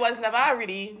 So it was never a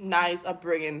really nice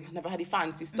upbringing. Never had the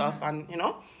fancy stuff and, you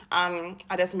know,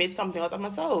 I just made something out of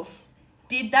myself.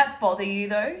 Did that bother you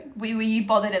though? Were you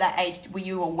bothered at that age? Were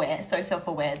you aware, so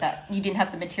self-aware that you didn't have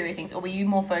the material things, or were you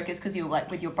more focused because you were like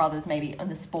with your brothers maybe on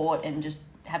the sport and just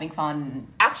having fun?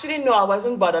 Actually, no, I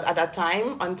wasn't bothered at that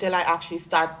time until I actually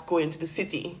start going to the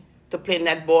city. to play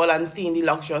netball and seeing the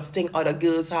luxurious thing other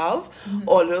girls have.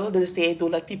 Although they say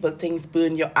don't let people things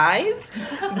burn your eyes.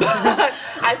 But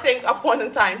I think upon a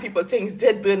time people things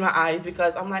did burn my eyes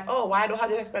because I'm like, oh, why do I have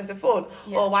this expensive phone?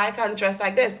 Or why I can't dress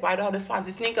like this? Why do I have this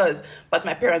fancy sneakers? But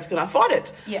my parents couldn't afford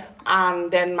it. Yeah.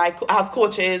 And then I have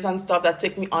coaches and stuff that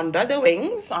take me under the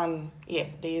wings. And yeah,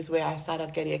 days where I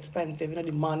started getting expensive, you know,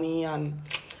 the money and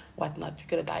whatnot. You're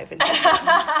gonna dive into.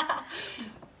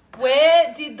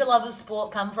 Where did the love of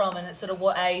sport come from, and at sort of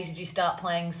what age did you start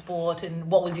playing sport, and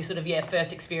what was your sort of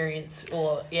first experience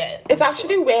It's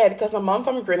actually weird because my mom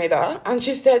from Grenada, and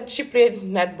she said she played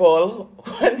netball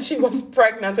when she was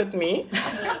pregnant with me.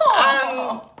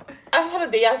 And I had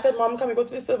a day I said, Mom, can we go to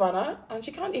the savannah? And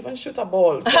she can't even shoot a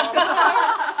ball. So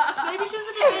Maybe she was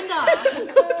a defender.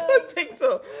 I don't think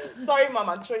so. Sorry, Mom,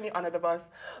 I'm throwing you under the bus.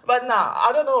 But nah,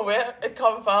 I don't know where it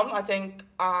come from. I think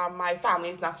my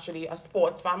family is naturally a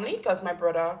sports family because my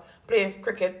brother played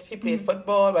cricket, he played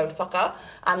football, soccer,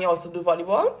 and he also do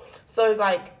volleyball. So it's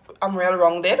like I'm real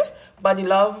rounded. But the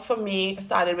love for me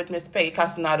started with Miss Peggy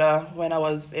Castaneda when I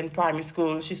was in primary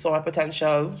school. She saw my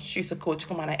potential. She used to coach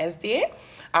Commander SDA.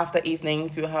 After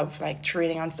evenings, we would have like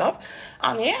training and stuff.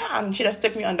 And she just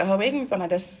took me under her wings, and I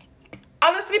just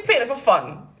honestly played it for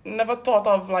fun. Never thought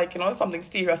of something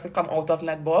serious could come out of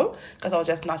netball because I was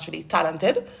just naturally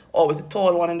talented. Always the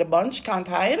tall one in the bunch, can't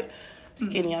hide,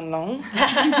 skinny and long.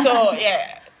 So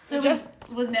yeah. So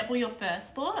was netball your first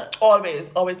sport?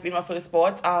 Always been my first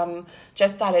sport.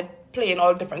 Just started playing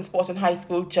all different sports in high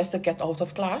school just to get out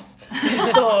of class.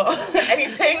 So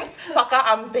anything, soccer,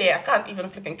 I'm there. I can't even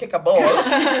flipping kick a ball,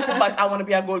 but I want to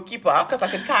be a goalkeeper because I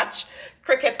can catch.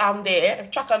 Cricket, I'm there.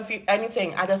 Track and field,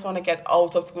 anything. I just want to get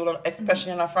out of school,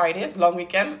 especially on a Fridays, long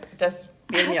weekend. Just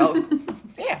bail me out.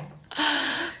 Yeah.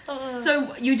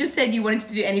 So you just said you wanted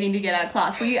to do anything to get out of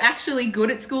class. Were you actually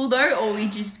good at school though, or you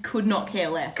just could not care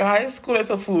less? Guys, school is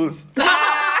for fools.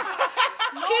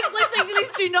 Kids listening to this,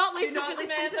 do not listen to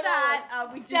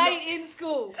Samantha. We Stay in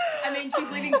school. I mean, she's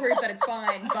living proof that it's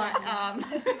fine, but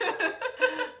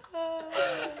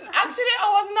Actually,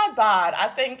 I was not bad. I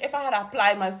think if I had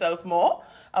applied myself more,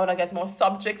 I would have get more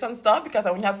subjects and stuff because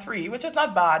I only have 3, which is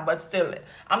not bad, but still,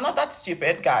 I'm not that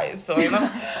stupid, guys. So,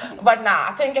 but nah,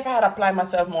 I think if I had applied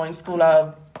myself more in school, I'd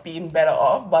have been better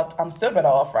off, but I'm still better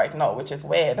off right now, which is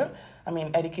weird. I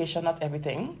mean, education, not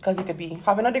everything, because you could be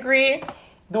having a degree,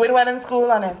 doing well in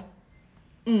school, and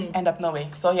then end up nowhere.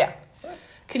 So, yeah.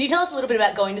 Can you tell us a little bit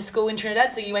about going to school in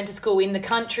Trinidad? So you went to school in the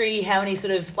country. How many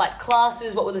sort of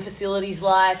classes? What were the facilities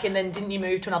like? And then didn't you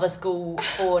move to another school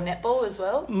for netball as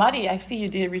well? Maddie, I see you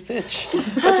did research.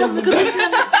 Which is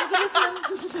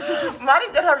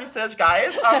Maddie did her research,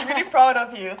 guys. I'm really proud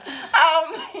of you.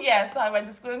 Yes, I went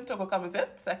to school in Togo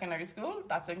Kamazit, secondary school.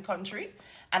 That's in country.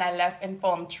 And I left in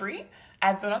Form 3.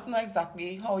 I do not know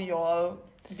exactly how you all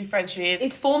differentiate.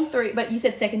 it's Form 3, but you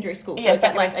said secondary school. Yeah, is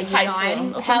that like a secondary year high 9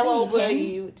 school. or How something, old were 10?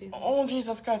 you? Oh,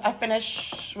 Jesus Christ. I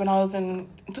finished when I was in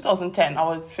 2010. I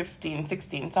was 15,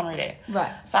 16, somewhere there.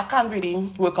 Right. So I can't really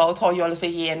work out how you all say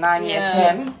year 9, year Yeah.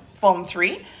 10, Form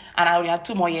 3. And I only had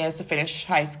 2 more years to finish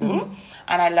high school.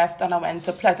 And I left and I went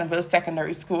to Pleasantville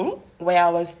Secondary School, where I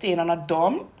was staying on a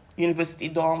dorm, university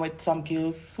dorm, with some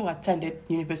girls who attended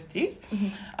University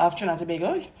of Trinidad and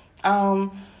Tobago.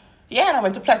 And I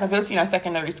went to Pleasantville Senior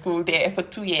Secondary School there for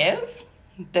 2 years.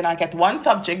 Then I get 1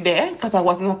 subject there because I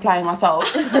wasn't applying myself.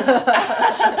 Pleasantville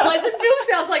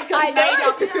sounds like a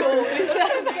made-up school. And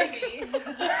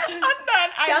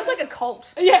then Sounds like a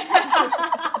cult.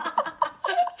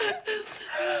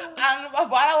 And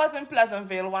while I was in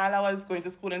Pleasantville, while I was going to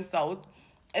school in South,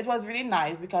 it was really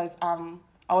nice because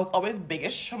I was always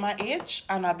biggish for my age,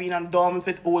 and I've been on dorms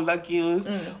with older girls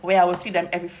where I would see them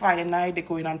every Friday night. They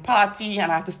going on party,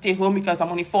 and I have to stay home because I'm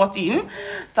only 14.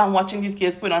 So I'm watching these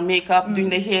girls put on makeup, doing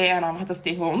their hair, and I have to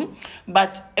stay home.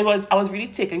 But I was really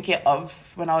taken care of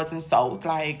when I was in South.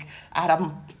 Like, I had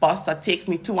a bus that takes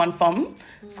me to and from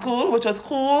school, which was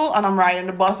cool, and I'm riding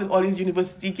the bus with all these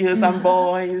university girls and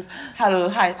boys. Had a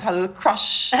little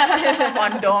crush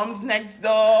on dorms next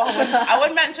door. I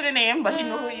wouldn't mention the name, but he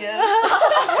knew who he is.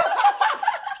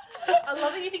 I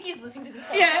love that you think he's listening to this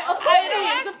podcast. Yeah, of course he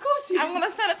is. Of course he is. I'm gonna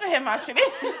send it to him actually.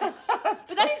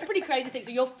 But that is a pretty crazy thing.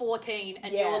 So you're 14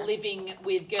 and Yeah. you're living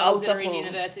with girls Out that are of in home.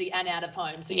 university and out of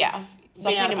home. So Yeah. you've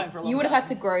been out of home for a long time. You would have had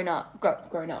to grown up.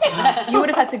 You would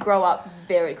have had to grow up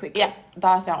very quickly. Yeah,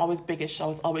 that's I'm always biggish. I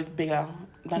was always bigger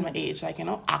than my age,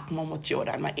 act more mature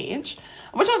than my age,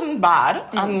 which wasn't bad.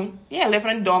 And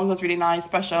living in dorms was really nice,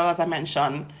 special, as I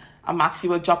mentioned. A Maxie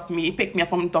will drop me, pick me up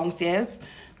from downstairs,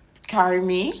 carry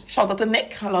me. Shout out to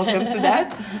Nick. I love him to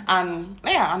death. And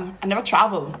I never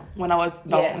traveled when I was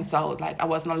down in South. Like, I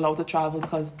wasn't allowed to travel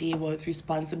because they was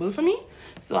responsible for me.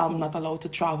 So I'm not allowed to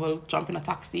travel, jump in a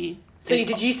taxi. So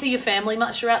did you see your family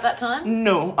much throughout that time?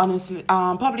 No, honestly.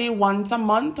 Probably once a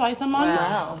month, twice a month.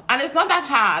 Wow. And it's not that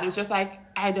hard. It's just like,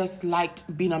 I just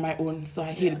liked being on my own. So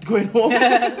I hated going home.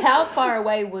 How far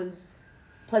away was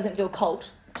Pleasantville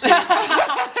Colt to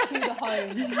the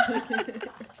home?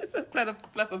 Just a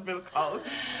Pleasantville Colt.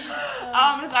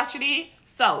 It's actually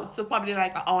south, so probably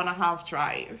like an hour and a half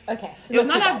drive. Okay. So it was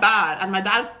not that bad. And my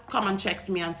dad come and checks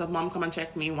me and stuff. Mom come and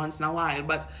check me once in a while.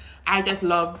 But I just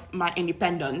love my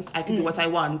independence. I can do what I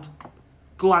want.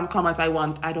 Go and come as I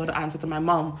want. I don't answer to my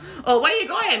mom. Oh, where are you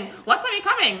going? What time are you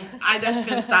coming? I just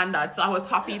didn't stand that. So I was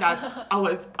happy that I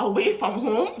was away from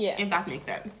home, if that makes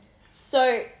sense.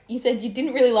 So you said you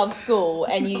didn't really love school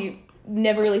and you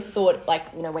never really thought, like,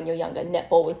 you know, when you're younger,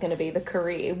 netball was going to be the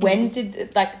career. When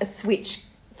did, like, a switch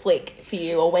flick for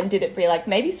you? Or when did it be like,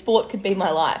 maybe sport could be my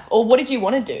life? Or what did you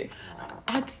want to do?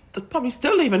 I probably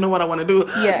still don't even know what I want to do.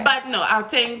 Yeah. But no, I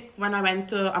think when I went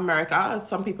to America, as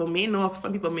some people may know,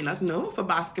 some people may not know, for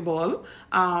basketball,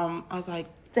 I was like...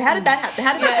 So how did that happen?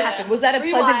 How did that happen? Was that a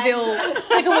Pleasantville...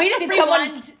 So can we just Did someone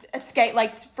rewind? escape,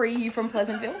 like, free you from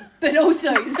Pleasantville? But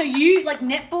also, so you, like,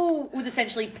 netball was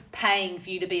essentially paying for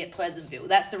you to be at Pleasantville.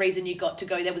 That's the reason you got to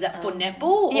go there. Was that for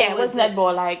netball? Yeah, it was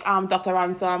netball. Like, Dr.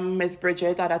 Ransom, Miss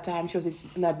Bridget, at that time, she was a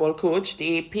netball coach.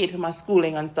 They paid for my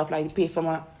schooling and stuff. Like, they paid for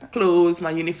my clothes,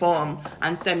 my uniform,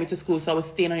 and sent me to school. So I was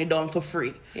staying on the dorm for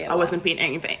free. Yeah, I wasn't paying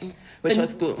anything, which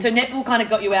was cool. So netball kind of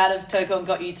got you out of Toko and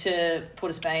got you to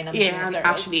Port of Spain. And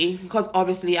actually, because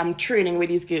obviously I'm training with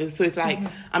these girls. So it's like,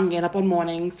 I'm getting up on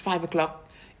mornings, 5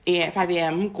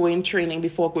 a.m., going training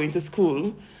before going to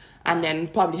school. And then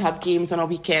probably have games on a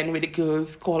weekend with the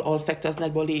girls called All Sectors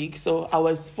Netball League. So I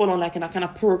was full on like in a kind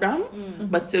of program,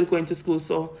 but still going to school.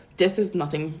 So this is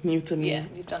nothing new to me. Yeah,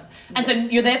 you've done. And so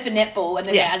you're there for netball, and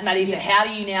then as Maddie said, how do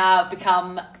you now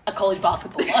become a college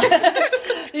basketballer?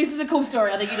 This is a cool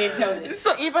story. I think you need to tell this.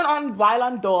 So even while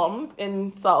on dorms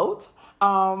in South,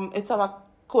 it's a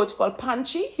coach called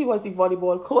Panchi. He was the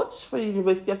volleyball coach for the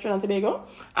University of Trinidad and Tobago.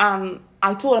 And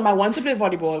I told him I want to play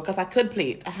volleyball because I could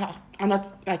play it. I'm not,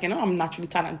 like, you know, I'm naturally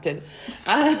talented.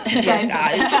 Yes,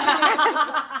 guys.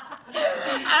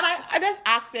 And I just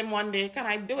asked him one day, can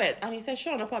I do it? And he said,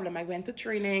 sure, no problem. I went to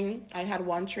training. I had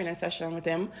one training session with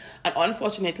him. And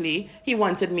unfortunately, he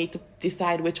wanted me to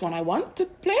decide which one I want to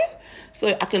play. So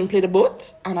I can play the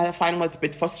both. And I find it was a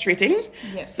bit frustrating.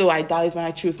 Yes. So that is when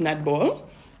I choose netball.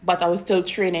 But I was still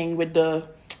training with the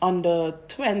under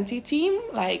 20 team,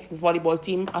 like volleyball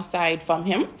team, aside from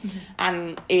him.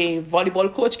 And a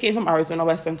volleyball coach came from Arizona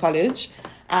Western College,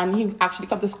 and he actually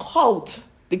come to scout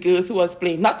the girls who was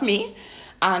playing, not me.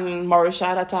 And Marisha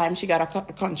at the time, she got a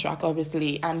contract,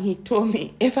 obviously. And he told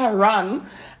me, if I run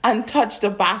and touch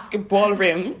the basketball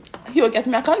rim, he'll get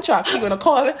me a contract. He's going to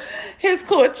call his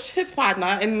coach, his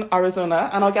partner in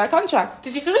Arizona, and I'll get a contract.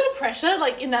 Did you feel any pressure,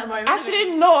 like, in that moment? Actually,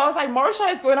 no. I was like,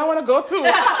 Marisha is going, I want to go too.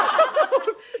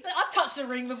 I've touched the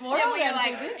ring before. Yeah, we're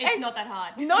like, it's not that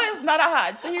hard. No, it's not that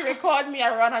hard. So he recorded me,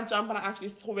 I run and jump, and I actually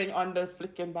swing on the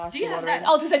flicking basketball. Do you have that? I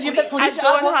was going to say, do you have that footage?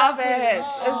 I don't have it.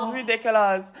 It's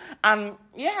ridiculous. And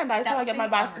yeah, and that's how I get my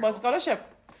basketball scholarship.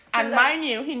 And mind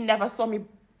you, he never saw me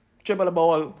dribble a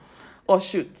ball or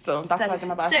shoot. So that's how I get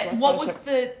my basketball what scholarship.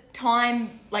 was the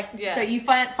time, like, so you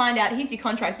find out, here's your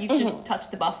contract, you've just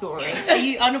touched the basketball ring. Are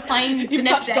you on a plane the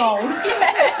next day? Gold.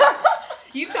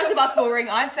 You've touched the basketball ring,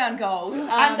 I've found gold.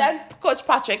 And then Coach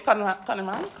Patrick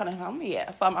Cunningham,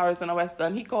 from Arizona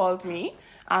Western, he called me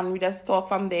and we just talked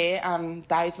from there, and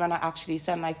that is when I actually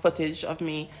sent like footage of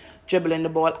me dribbling the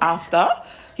ball after.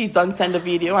 He's done send a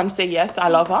video and say, yes, I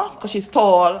love her because she's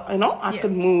tall, you know, I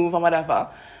could move and whatever.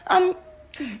 And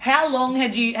how long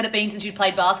had it been since you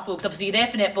played basketball? Because obviously you're there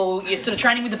for netball, you're sort of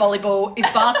training with the volleyball. Is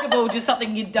basketball just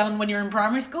something you'd done when you were in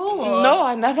primary school? Or? No,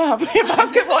 I never have played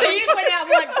basketball. So you just went out and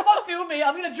were like, someone film me,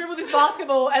 I'm going to dribble this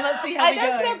basketball and let's see how we go. I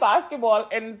just play basketball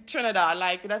in Trinidad,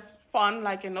 like that's fun,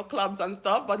 like, you know, clubs and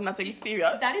stuff, but nothing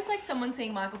serious. That is like someone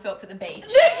seeing Michael Phelps at the beach.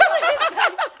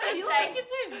 And you're like,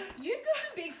 you've got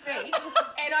some big feet,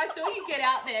 and I saw you get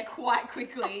out there quite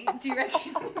quickly. Do you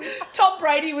reckon? Tom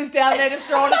Brady was down there just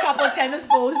throwing a couple of tennis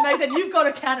balls, and they said, you've got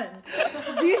a cannon.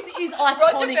 This is iconic.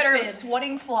 Roger Federer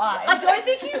swatting flies. I don't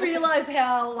think you realise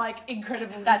how, like,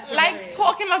 incredible this story like, is.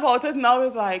 talking about it now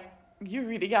is like, you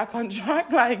really got a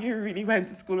contract, like you really went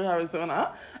to school in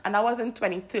Arizona. And that was in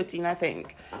 2013, I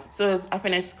think. So I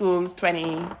finished school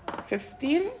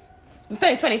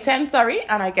 2010, sorry,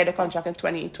 and I get a contract in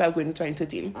 2012 going to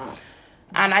 2013.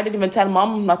 And I didn't even tell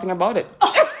mom nothing about it.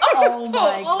 Oh, Oh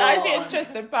my So that's the God.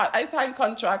 interesting part. I signed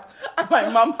contract and my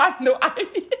mom had no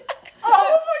idea.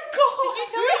 Oh my god! Did you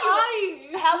tell Who her? are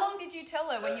you? How long did you tell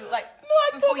her when you like? No, I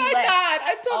before told you my left? dad.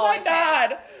 I told Oh, my okay.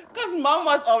 dad. Because mom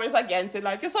was always against it.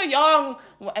 Like, you're so young.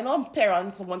 I know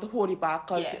parents want to hold you back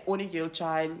because Yeah. only girl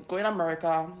child. Going to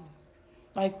America.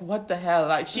 Like, what the hell?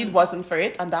 Like, she wasn't for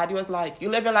it. And daddy was like, you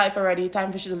live your life already.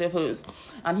 Time for you to live hers.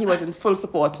 And he was in full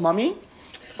support. Mommy?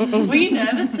 Were you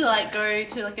nervous to like go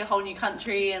to like a whole new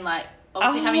country and like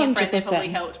obviously having a friend there 100%. probably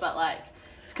helped, but like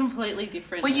it's completely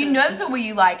different. Were you to- nervous or were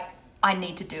you like, I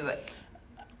need to do it?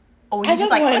 Or were you I just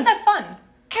just like, went- let's have fun?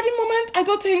 At the moment, I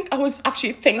don't think I was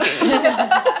actually thinking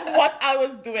what I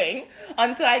was doing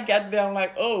until I get there. I'm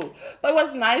like, oh. But it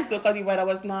was nice though, because the weather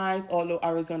was nice, although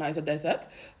Arizona is a desert.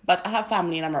 But I have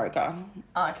family in America.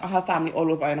 Oh, okay. I have family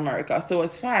all over in America, so it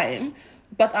was fine.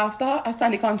 But after I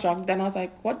signed the contract, then I was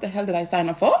like, what the hell did I sign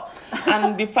up for?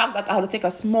 And the fact that I had to take a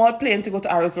small plane to go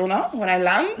to Arizona when I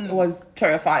land was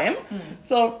terrifying.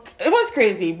 So it was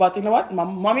crazy. But you know what? My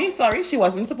mommy, sorry, she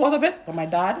wasn't in support of it. But my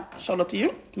dad, shout out to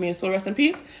you, may his soul rest in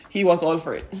peace, he was all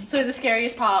for it. So the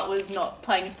scariest part was not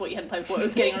playing a sport you hadn't played before, it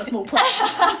was getting on a small plane.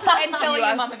 And telling You your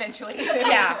are- mum eventually.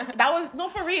 Yeah, that was, no,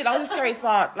 for real, that was the scariest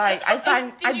part. Like, I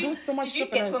signed, I you, do so much Did you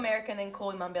shopping. get to America and then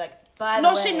call your mum and be like, by No,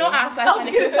 the way? she knew after I I was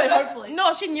signed going to say, the hopefully.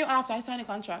 No, she knew after I signed the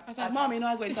contract. I said, Mom, you know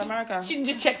I'm going to America. She didn't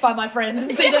just check find my friends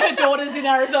and see that her daughter's in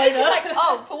Arizona. And she's like,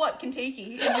 oh, for what?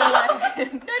 Kentucky? And you're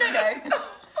like, no.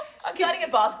 I'm starting a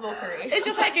basketball career. It's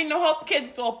just like, you know how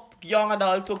kids or young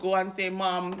adults will go and say,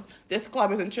 Mom, this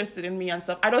club is interested in me and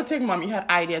stuff. I don't think Mommy had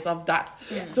ideas of that.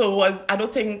 So I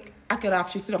don't think I could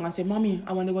actually sit down and say, Mommy,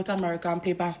 I want to go to America and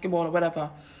play basketball or whatever.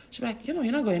 She'd be like, you know,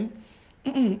 you're not going.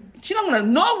 She not gonna,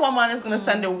 no woman is gonna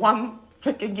send a one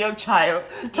freaking girl child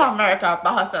to America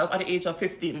by herself at the age of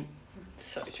 15.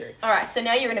 So true. All right, so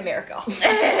now you're in America.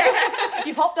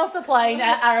 You've hopped off the plane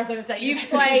at Arizona State. You've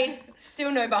played,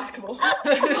 still no basketball.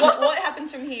 What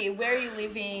happens from here? Where are you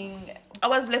living? I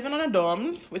was living on the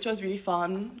dorms, which was really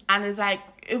fun. And it's like,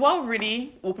 what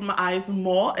really opened my eyes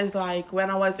more is like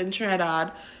when I was in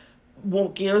Trinidad,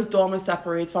 girls' dorm is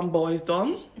separate from boys'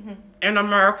 dorm. In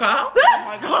America, oh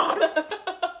my God.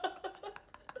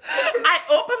 I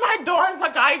opened my door and there's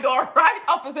a guy door right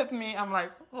opposite me. I'm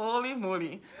like, holy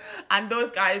moly. And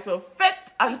those guys were fit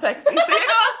and sexy. So, you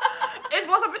know, it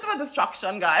was a bit of a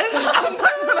distraction, guys. I'm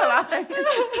not gonna lie.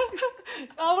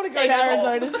 I want to go Say to no more.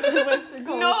 Arizona to the Western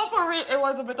Coast. No, for real, it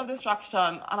was a bit of distraction.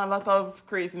 And a lot of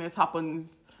craziness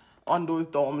happens on those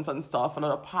dorms and stuff. A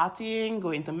lot of partying,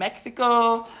 going to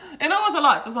Mexico. You know, it was a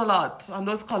lot. It was a lot. And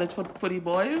those college footy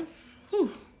boys. Whew.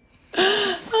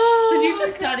 Did you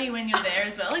just study when you're there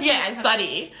as well? Like, Yeah, I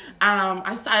study.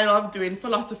 I started off doing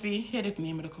philosophy. Here the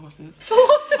name of the courses. For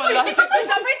some reason,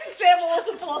 Sam Wallace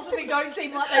and philosophy don't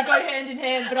seem like they go hand in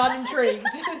hand, but I'm intrigued.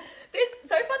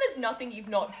 So far, there's nothing you've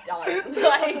not done.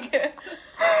 Like,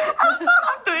 I started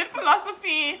off doing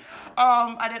philosophy.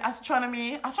 I did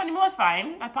astronomy. Astronomy was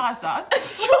fine. I passed that.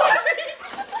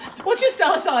 What's your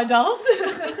star sign, dolls?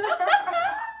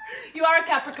 You are a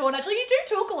Capricorn. Actually, you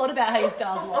do talk a lot about how your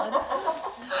stars align.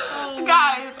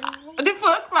 Guys, the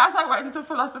first class I went to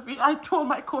philosophy, I told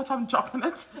my coach I'm dropping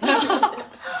it.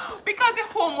 Because the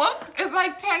homework is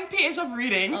like 10 pages of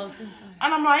reading. I was going to say.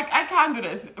 And I'm like, I can't do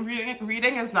this.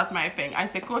 Reading is not my thing. I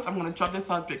said, Coach, I'm going to drop this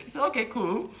subject. He said, okay,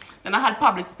 cool. Then I had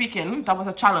public speaking. That was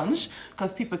a challenge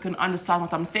because people couldn't understand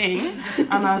what I'm saying.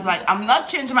 And I was like, I'm not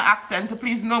changing my accent to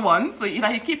please no one. So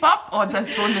either you keep up or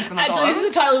just don't listen at all. Actually, this is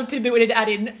a tiny little tidbit we need to add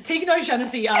in. Tegan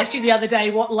O'Shaughnessy asked you the other day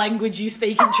what language you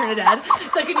speak in Trinidad.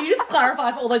 So can you just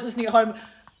clarify for all those listening at home,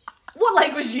 what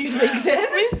language do you speak, Sam?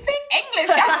 We speak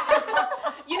English,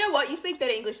 guys. you know what? You speak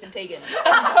better English than Tegan.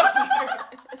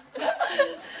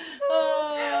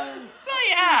 So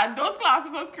yeah, those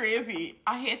classes was crazy.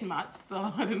 I hate maths,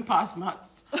 so I didn't pass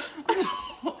maths.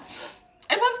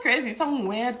 It was crazy. Some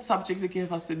weird subjects they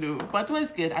gave us to do, but it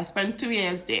was good. I spent 2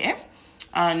 years there,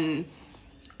 and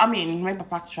I mean, my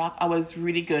backtrack, I was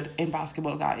really good in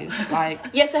basketball, guys. Like,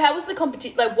 Yeah, so how was the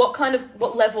competition? Like, what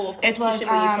level of it competition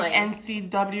was were you playing?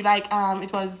 NCW, like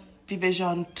it was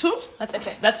Division 2. That's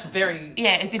Okay. That's very...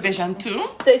 Yeah, it's Division 2.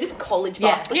 So is this college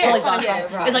Yeah, basketball? Yeah, college college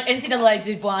basketball. basketball. It's like NCAA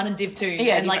Div 1 and Div 2.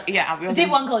 Yeah, and like, yeah, we was Div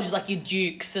in- 1 college is like your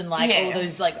Dukes and like Yeah. all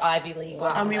those like Ivy League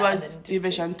ones. And we that, was then Div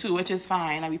Division 2s. 2, which is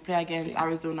fine. And we play against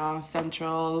Arizona,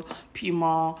 Central,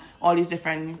 Pima, all these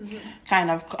different kind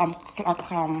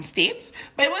of states.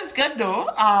 But it was good though.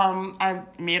 I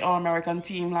made All-American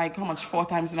team like how much 4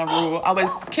 times in a row. I was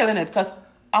killing it because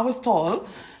I was tall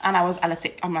and I was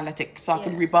athletic. I'm athletic, so I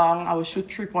could Yeah. rebound. I would shoot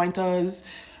 3-pointers.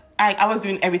 I was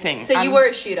doing everything. So you And- were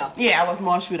a shooter. Yeah, I was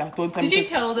more a shooter. Don't tell Did me you to-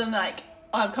 tell them like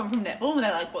I've come from netball, and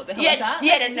they're like, what the hell is that?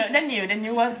 Yeah, they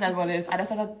knew what netball is. I just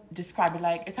had to describe it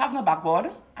like, it have no backboard,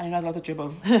 and you're not allowed to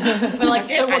dribble. But like,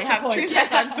 so And what's you the have point? 3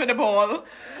 seconds with the ball,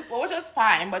 well, which was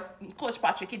fine, but Coach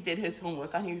Patrick, he did his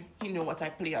homework, and he knew what I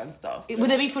play and stuff. Would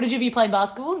there be footage of you playing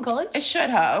basketball in college? It should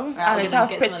have. Right, And we're it gonna have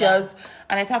get some of pictures.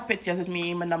 And it have pictures with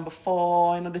me, my number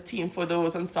 4, the team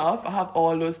photos and stuff. I have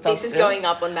all those stuff. This is still. going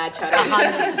up on Mad Chatter.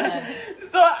 100%.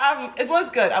 So it was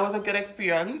good. It was a good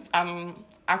experience.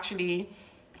 Actually,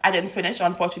 I didn't finish,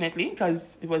 unfortunately,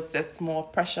 because it was just more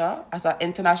pressure. As an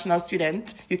international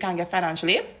student, you can't get financial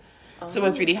aid. So it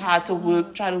was really hard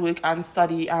to try to work and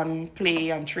study and play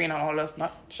and train and all those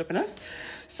not shippiness.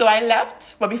 So I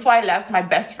left. But before I left, my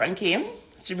best friend came.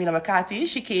 Jamila McCarthy,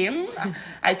 she came.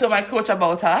 I told my coach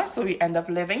about her. So we ended up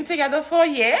living together for a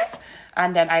year.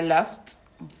 And then I left,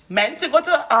 meant to go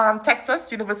to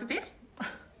Texas University.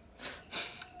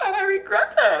 And I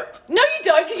regret it. No, you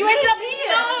don't, because you ended up here.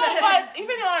 No, but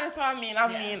even you understand what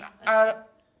I mean, I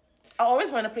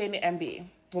always wanted to play in the NBA,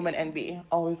 women NBA.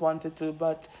 Always wanted to,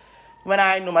 but when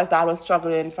I knew my dad was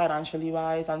struggling financially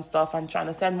wise and stuff and trying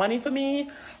to send money for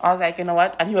me, I was like, you know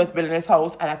what? And he was building his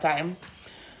house at that time.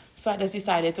 So I just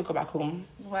decided to go back home.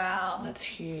 Wow. That's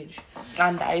huge.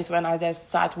 And that is when I just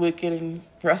started working in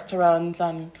restaurants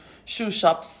and shoe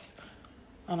shops.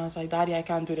 And I was like, Daddy, I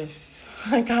can't do this.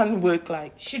 I can't work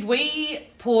like... Should we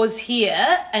pause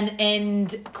here and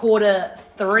end quarter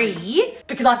 3?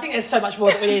 Because I think there's so much more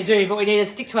that we need to do, but we need to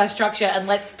stick to our structure and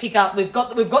let's pick up. We've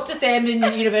got to Sam in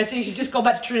university. She's just gone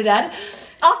back to Trinidad.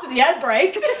 After the ad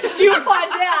break, you'll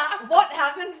find out what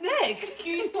happens next. Do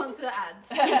you sponsor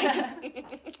ads?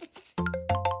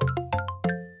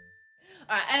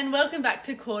 Alright, and welcome back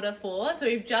to quarter 4. So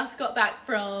we've just got back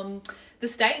from the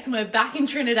States and we're back in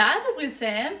Trinidad with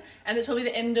Sam, and it's probably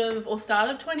the end of or start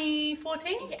of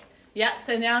 2014. Yeah,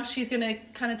 so now she's going to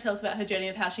kind of tell us about her journey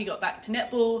of how she got back to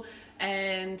netball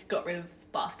and got rid of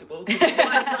basketball. Because she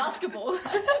likes basketball.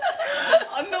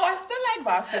 Oh, no, I still like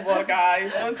basketball,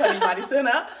 guys. Don't tell anybody to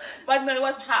know. But no, it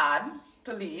was hard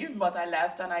to leave, but I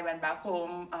left and I went back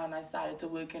home and I started to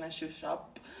work in a shoe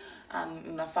shop and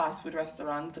in a fast food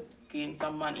restaurant to gain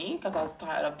some money because I was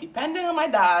tired of depending on my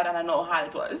dad and I know how hard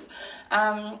it was.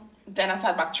 Then I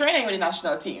started back training with the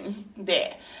national team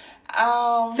there.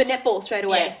 For netball straight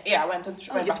away. Yeah, I went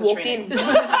Just back to walked training. in.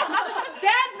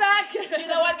 Sam's back. You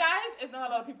know what, guys? It's not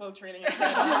a lot of people training in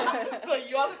Trinidad. So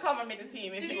you all can come and make the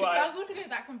team if Did you you want. struggle to go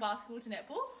back from basketball to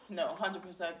netball? No,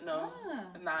 100% no. Ah.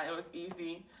 Nah, it was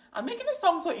easy. I'm making this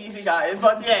song so easy, guys.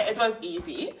 But yeah, it was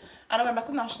easy. And I went back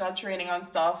to national training and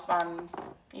stuff. And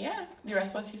yeah, the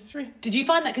rest was history. Did you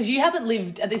find that, because you haven't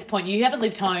lived, at this point, you haven't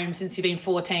lived home since you've been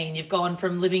 14. You've gone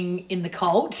from living in the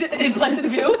cult in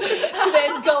Pleasantville to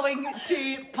then going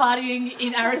to partying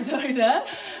in Arizona.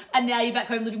 And now you're back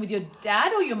home living with your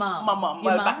dad or your mum? My mum.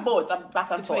 Your Well, mum? both. I'm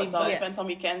back and Between forth. So I both. spent some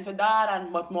weekends with dad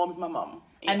and but more with my mum.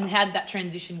 Yeah. And how did that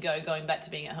transition go, going back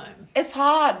to being at home? It's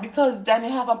hard because then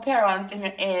you have a parent in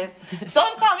your ears.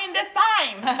 Don't come in this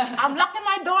time. I'm locking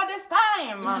my door this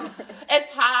time. And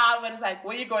it's hard when it's like,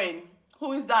 where you going?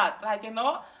 Who is that? Like, you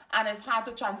know? And it's hard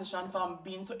to transition from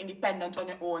being so independent on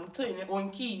your own, turning your own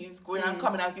keys, going and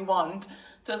coming as you want,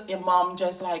 to your mom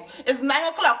just like, it's 9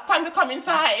 o'clock, time to come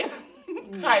inside.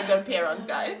 Tribal parents,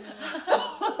 guys.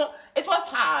 So it was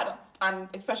hard. And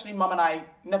especially mom and I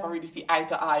never really see eye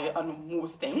to eye on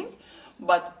most things.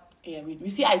 But yeah, we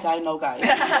see eye to eye now, guys. Is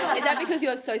that because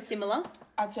you're so similar?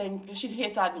 I think she'd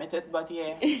hate to admit it, but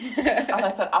yeah. As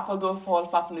I said, apple don't fall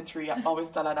far from the tree. I always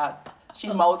tell her that. She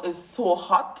mouth is so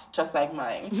hot, just like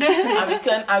mine. And we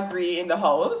couldn't agree in the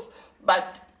house.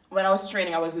 But when I was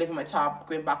training, I was living with her,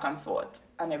 going back and forth.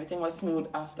 And everything was smooth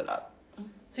after that.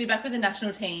 So you're back with the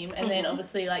national team, and then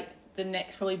obviously like the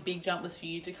next probably big jump was for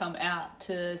you to come out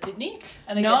to Sydney.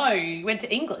 And I No, guess... you went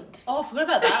to England. Oh, I forgot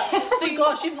about that. So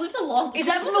gosh, you've lived a long. Is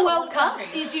that from the World Cup?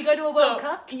 Did you go to a World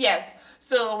Cup? Yes.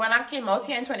 So when I came out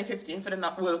here in 2015 for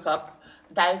the World Cup,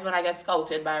 that is when I got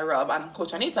scouted by Rob and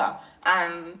Coach Anita.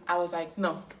 And I was like,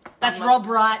 no. That's Rob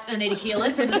Wright and Anita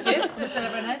Keelan from the Swifts, just so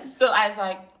everyone knows. So I was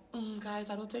like, guys,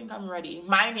 I don't think I'm ready.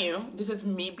 Mind you, this is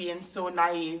me being so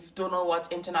naive. Don't know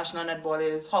what international netball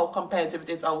is, how competitive it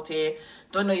is out here.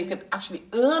 Don't know you could actually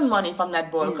earn money from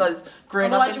netball because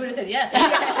growing Otherwise, up you in, would have said yes.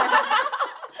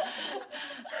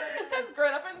 because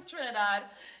growing up in Trinidad,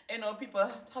 you know, people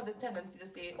have the tendency to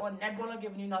say, oh, netball not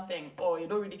giving you nothing. Or you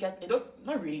don't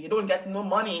get no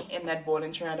money in netball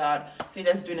in Trinidad. So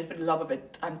you're just doing it for the love of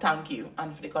it and thank you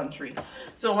and for the country.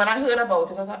 So when I heard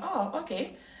about it, I was like, oh,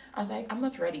 okay. I was like, I'm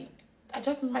not ready. I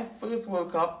just made my first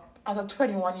World Cup as a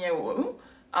 21-year-old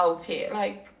out here.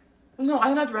 Like, No,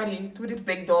 I'm not ready with these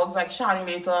big dogs like Shani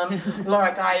Layton,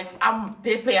 Laura Guides. I'm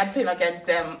playing against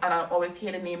them, and I always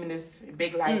hear the name in this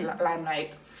big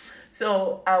limelight.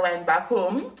 So I went back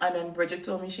home, and then Bridget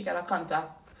told me she got a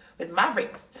contact with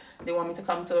Mavericks. They want me to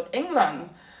come to England.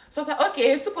 So I was like,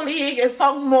 okay, Super League is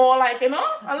something more like, a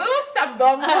little step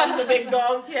down from the big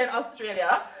dogs here in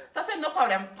Australia. So I said, no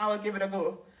problem, I will give it a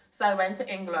go. So I went to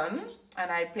England,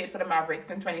 and I played for the Mavericks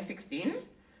in 2016,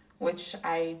 which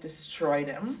I destroyed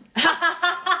them.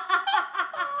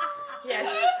 Yes.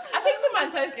 I think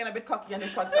Samantha is getting a bit cocky on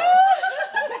this podcast.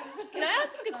 Can I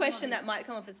ask a question that might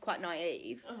come off as quite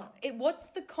naive? What's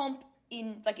the comp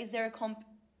in, like, is there a comp,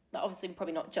 obviously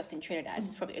probably not just in Trinidad,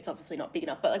 it's obviously not big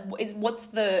enough, but like, what's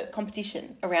the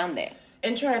competition around there?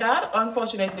 In Trinidad,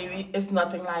 unfortunately, it's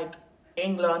nothing like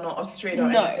England or Australia or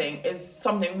anything. It's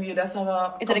something we just have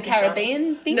a Is it a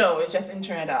Caribbean thing? No, it's just in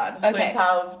Trinidad. Okay. So it's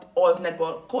have all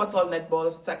netball, courts, all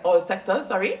netball, all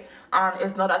sectors, and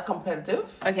it's not that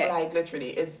competitive. Okay. Like,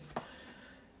 literally, it's,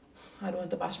 I don't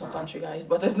want to bash my country, guys,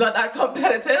 but it's not that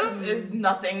competitive. It's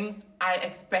nothing I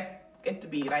expect it to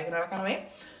be, like, that kind of way.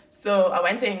 So I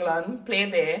went to England,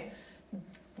 played there,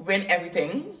 win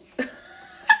everything.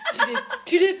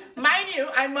 She did. Mind you,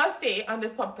 I must say on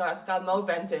this podcast, I'm now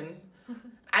venting.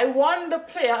 I won the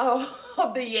player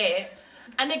of the year,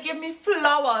 and they gave me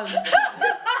flowers. And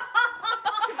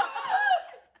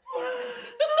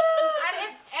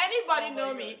if anybody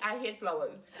know me, I hate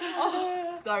flowers.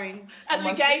 Sorry. As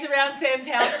we gaze around Sam's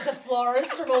house, it's a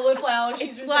florist from all the flowers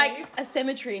she's received. It's like a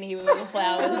cemetery in here with all the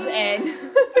flowers and...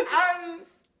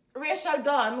 Rachel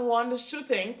Dunn won the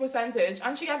shooting percentage,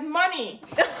 and she got money.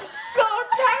 So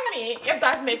tell me if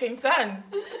that's making sense.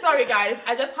 Sorry, guys,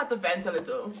 I just had to vent a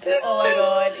little. Oh my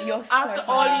god, you're so After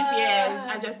all these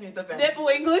years, I just need to vent.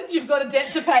 Netball England, you've got a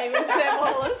debt to pay with Sam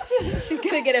Wallace. She's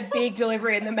gonna get a big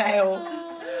delivery in the mail.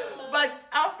 But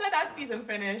after that season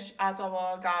finished at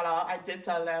our gala, I did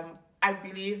tell them I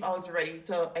believe I was ready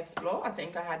to explore. I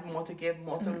think I had more to give,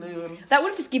 more to learn. That would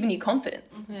have just given you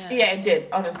confidence. Yeah, it did.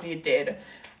 Honestly, it did.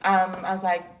 I was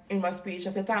like, in my speech, I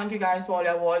said, thank you guys for all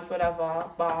the awards, whatever,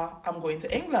 but I'm going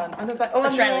to England. And I was like, oh,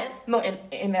 Australia? No, in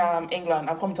England.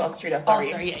 I'm coming to Australia, sorry.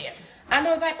 Oh, sorry, yeah. And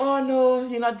I was like, oh, no,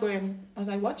 you're not going. I was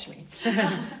like, watch me.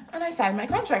 And I signed my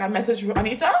contract. I messaged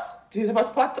Anita, do you have a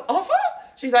spot to offer?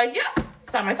 She's like, yes,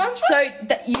 sign my contract. So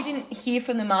that you didn't hear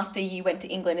from them after you went to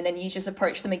England, and then you just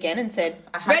approached them again and said,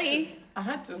 ready? I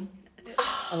had to.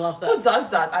 I love that. Who does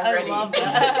that? I'm ready. Love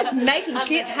that. Making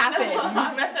shit happen.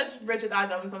 I messaged Bridget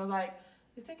Adams and I was like,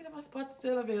 you're thinking about spots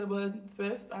still available in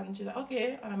Swifts? And she's like,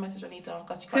 okay. And I messaged Anita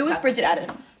because she Who was Bridget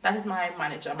Adams? That is my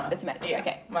manager, man. That's your manager, Yeah,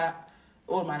 okay. my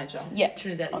old manager. Yeah.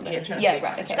 Trinidad. Yeah,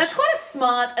 right, okay. That's quite a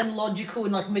smart and logical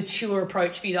and like mature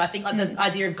approach for you. I think like the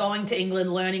idea of going to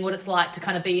England, learning what it's like to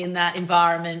kind of be in that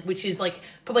environment, which is like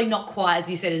probably not quite, as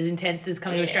you said, as intense as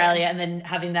coming to Australia, and then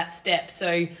having that step. So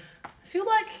I feel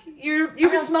like you're a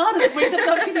bit smarter than we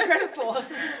sometimes give you credit for.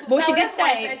 Well, she did It's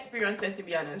quite to say experience it, to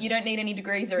be honest. you don't need any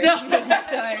degrees or anything.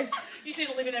 So You just need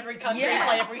to live in every country Yeah. and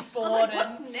play every sport.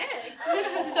 What's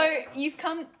next? So you've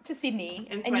come to Sydney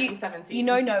In and 2017. you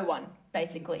know no one,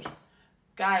 basically.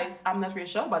 Guys, I'm not really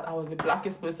sure, but I was the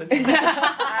blackest person. And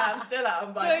I'm still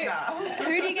out, but So nah.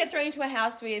 who do you get thrown into a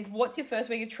house with? What's your first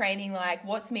week of training like?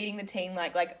 What's meeting the team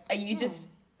like? Like, are you just,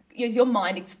 is your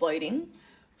mind exploding?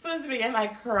 First weekend, I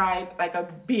cried like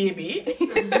a baby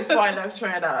before I left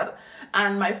Trinidad.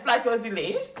 And my flight was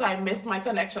delayed, so I missed my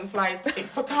connection flight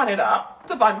for Canada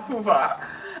to Vancouver.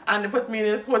 And they put me in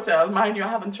this hotel. Mind you, I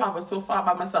haven't traveled so far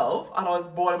by myself. And I was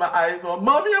bawling my eyes out,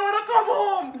 Mommy, I want to come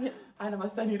home. I never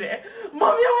sent you there. Mommy,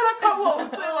 I want to come home.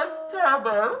 So it was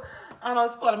terrible. And I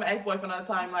was calling my ex-boyfriend at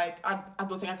the time, like, I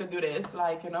don't think I could do this.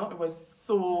 Like, it was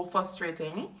so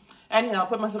frustrating. Anyhow, I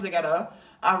put myself together,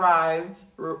 arrived,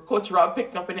 Coach Rob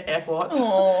picked me up in the airport.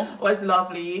 Aww. It was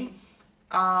lovely.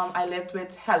 I lived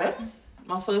with Helen,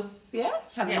 my first year,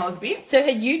 Helen Mosby. So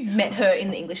had you met her in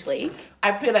the English League?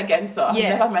 I played against her.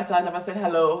 Yeah. Never met her, I never said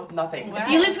hello, nothing.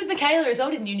 You lived with Michaela as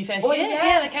well, didn't you, in your first year? yes.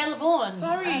 Yeah, Michaela Vaughan.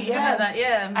 Sorry, I yes. remember that,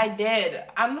 yeah. I did.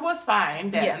 And it was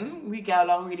fine then. Yeah. We got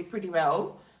along really pretty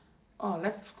well. Oh,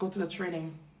 let's go to the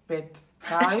training bit,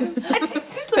 guys.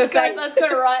 Let's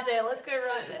go right there.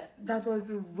 That was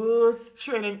the worst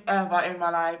training ever in my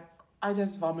life. I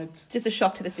just vomit. Just a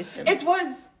shock to the system. It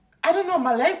was, I don't know,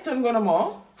 my legs turned going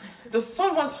more. The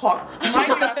sun was hot. Mind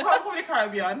you, I come from the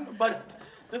Caribbean, but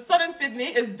the sun in Sydney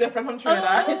is different from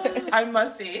Trinidad, I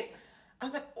must say. I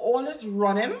was like, all this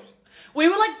running. We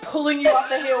were like pulling you up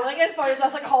the hill. Like as far as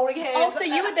us like holding hands. Oh, so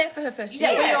you were there for her first year?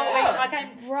 Yeah, we Yeah. always. I came.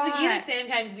 So the year Right. that Sam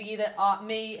came is the year that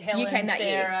me, Helen, You came that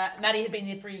year. Sarah, Maddie had been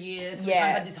there for a year. So we Yeah.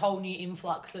 kind of had this whole new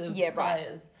influx of Yeah, right.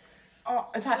 players.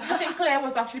 I think Claire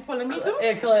was actually pulling me too.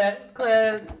 Yeah,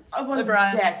 Claire. I was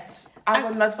O'Brien. dead. I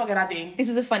will not forget that day. This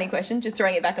is a funny question, just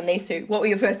throwing it back on these two. What were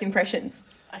your first impressions?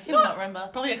 I cannot remember.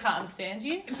 Probably I can't understand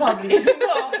you. Probably.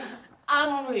 No.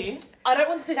 Probably. I don't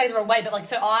want this to be taken the wrong way, but like,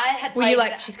 so I had Were played... you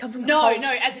like, she's come from the No, cult?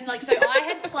 no, as in like, so I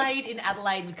had played in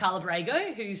Adelaide with Carla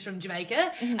Borrego, who's from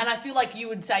Jamaica, and I feel like you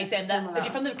would say, Sam, that Similar. if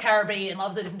you're from the Caribbean,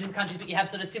 obviously different countries, but you have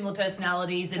sort of similar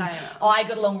personalities, and Kinda. I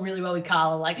got along really well with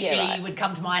Carla. Like, Yeah, she right. would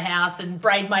come to my house and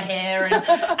braid my hair,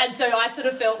 and so I sort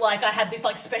of felt like I had this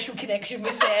like special connection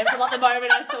with Sam from like the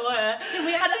moment I saw her. Can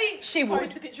we actually She post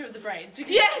would. the picture of the braids?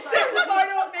 Yes, there was a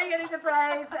photo of me getting the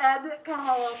braids, and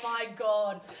oh my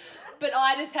god. But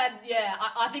I just had,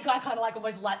 I think I kind of like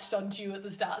almost latched onto you at the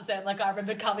start, Sam. Like, I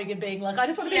remember coming and being like, I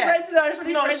just want to be friends with her, I just want to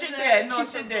be No, friends she with her. did. No,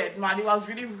 she did. Maddie was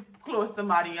really close to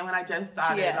Maddie, and when I just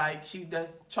started, Yeah. like, she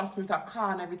just trust me with her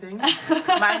car and everything.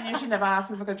 Mind you, she never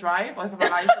asked me if I could drive or if I have a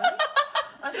license.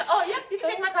 I said, oh, yeah, you can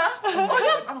take my car.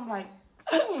 Oh, yeah. And I'm like,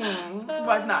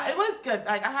 But nah, it was good.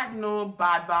 Like, I had no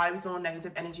bad vibes, no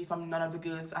negative energy from none of the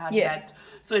girls I had met.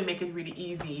 So it made it really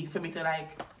easy for me to,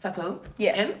 like, settle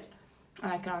in. And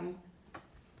I can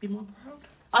be more proud.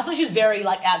 I thought she was very,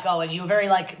 like, outgoing. You were very,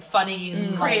 like, funny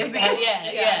and Crazy. Like,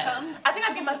 yeah. I think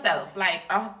I'd be myself. Like,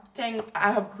 I think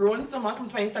I have grown so much from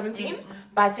 2017,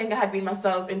 but I think I had been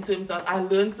myself in terms of I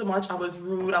learned so much. I was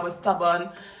rude, I was stubborn.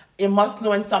 You must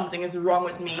know when something is wrong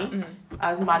with me.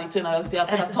 As Maddie Turner will say, I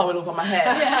put a towel over my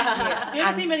head. We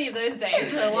haven't seen many of those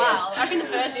days for a while. I think the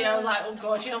first year I was like, oh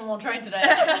gosh, you're on more train today.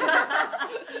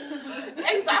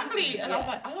 Exactly. And I was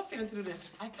like, I'm not feeling to do this.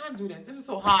 I can't do this. This is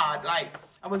so hard. Like,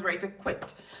 I was ready to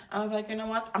quit. I was like, you know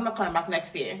what? I'm not coming back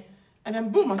next year. And then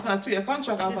boom, I signed a 2-year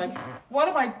contract. I was like, what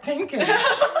am I thinking?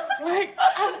 Like,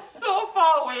 I'm so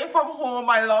far away from home,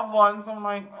 my loved ones. I'm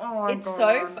like, oh my It's God.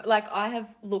 so like I have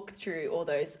looked through all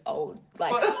those old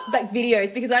like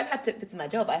videos because I've had to. This is my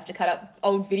job. I have to cut up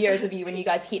old videos of you when you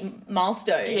guys hit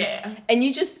milestones. Yeah. And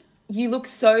you look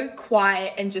so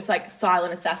quiet and just like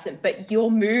silent assassin, but your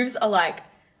moves are like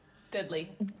Deadly.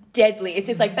 deadly. It's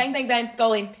just like bang bang bang,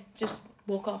 go in, just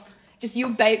walk off. Just you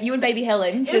and baby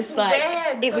Helen, It's just like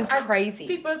weird it was because crazy.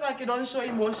 People's like, you don't show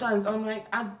emotions. I'm like,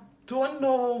 I don't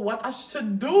know what I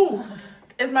should do.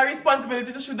 It's my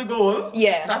responsibility to shoot the goal.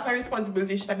 Yeah. That's my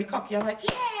responsibility. Should I be cocky? I'm like,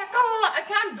 yeah, come on. I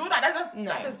can't do that.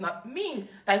 That is not me.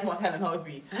 That is what Helen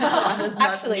Hosby. That is not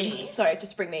Actually, me. sorry,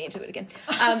 just bring me into it again.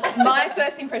 My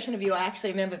first impression of you, I actually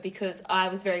remember because I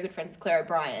was very good friends with Claire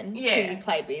O'Brien, who you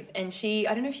played with, and I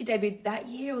don't know if she debuted that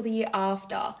year or the year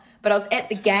after, but I was at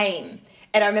the game,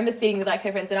 and I remember sitting with like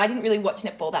her friends, and I didn't really watch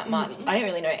netball that much. I didn't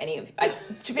really know any of you.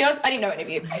 To be honest, I didn't know any of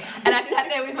you. And I sat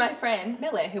there with my friend,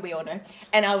 Mele, who we all know,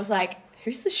 and I was like,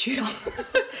 who's the shooter?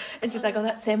 And she's like, oh,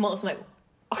 that's Sam Wallace. I'm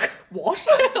like, what?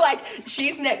 Like,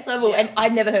 she's next level. And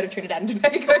I'd never heard of Trinidad and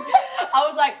Tobago. I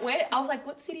was like, where? I was like,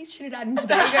 what city's Trinidad and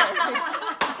Tobago?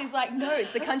 And she's like, no,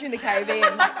 it's a country in the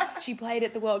Caribbean. Like, she played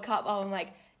at the World Cup. Oh, I'm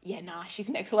like, yeah, nah, she's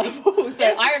next level. So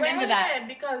I remember that.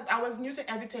 Because I was new to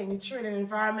everything, the training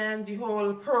environment, the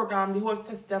whole program, the whole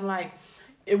system, like,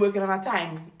 it working on a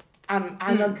time. And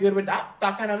I'm not good with that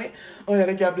kind of it. Oh, yeah,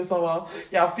 you have this hour,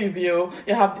 you have physio,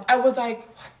 you have... I was like,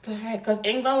 what the heck? Because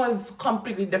England was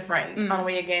completely different. And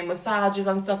when you're getting massages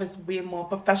and stuff, it's way more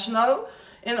professional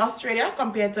in Australia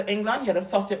compared to England. You had to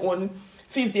source your own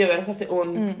physio, you had to source your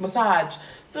own massage.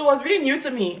 So it was really new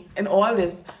to me in all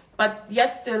this. But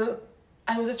yet still,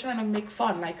 I was just trying to make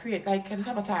fun, like create, like just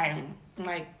have a time.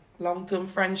 Like long-term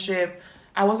friendship.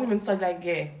 I wasn't even studying like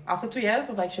gay. After 2 years,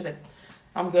 I was like, shit,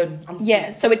 I'm good. I'm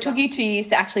Yeah, sweet. so it took you 2 years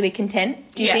to actually be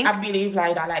content, do you think? I believe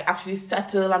like that, like actually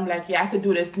settle. I'm like, yeah, I could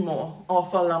do this more or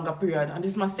for a longer period. And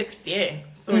this is my 6th year.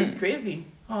 So it's crazy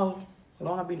how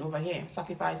long I've been over here,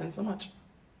 sacrificing so much.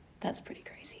 That's pretty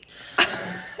crazy.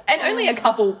 And only a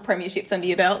couple premierships under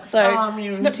your belt, so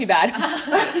not too bad.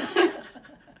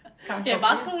 Yeah,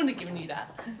 basketball wouldn't have given you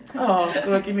that. Oh,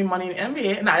 God, give me money in the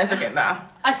NBA. Nah, let's forget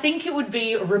that. I think it would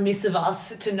be remiss of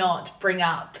us to not bring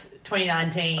up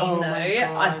 2019 Oh though. my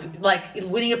God. Like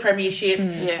winning a premiership,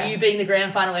 Yeah. you being the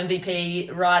grand final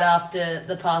MVP right after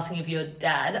the passing of your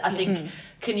dad. I think,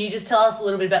 can you just tell us a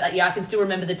little bit about that? Yeah, I can still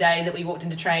remember the day that we walked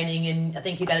into training and I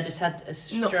think your dad had just had a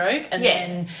stroke. And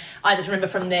then I just remember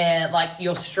from there, like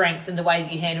your strength and the way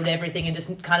that you handled everything and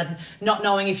just kind of not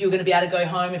knowing if you were going to be able to go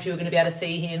home, if you were going to be able to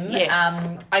see him.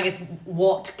 Yeah. I guess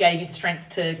what gave you the strength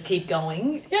to keep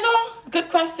going? You know, good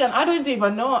question. I don't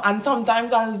even know. And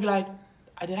sometimes I'll just be like,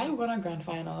 did I win a grand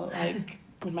final? Like,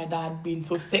 with my dad being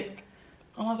so sick.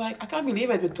 I was like, I can't believe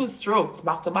it, with 2 strokes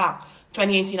back to back,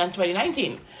 2018 and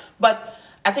 2019. But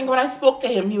I think when I spoke to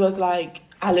him, he was like,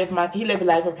 he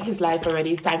lived his life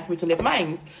already. It's time for me to live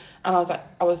mine. And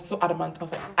I was so adamant. I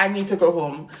was like, I need to go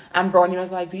home. And Brownie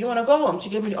was like, do you want to go home? She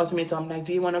gave me the ultimatum, like,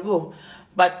 do you want to go?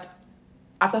 But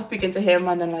after speaking to him,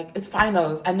 and then like, it's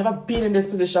finals. I've never been in this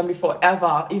position before,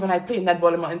 ever. Even I played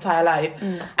netball in my entire life.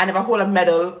 I never hold a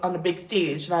medal on the big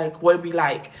stage. Like, what it'd be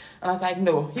like. And I was like,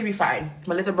 no, he'll be fine.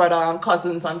 My little brother and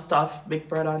cousins and stuff, big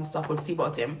brother and stuff, will see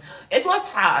about him. It was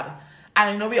hard.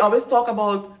 And we always talk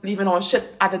about leaving our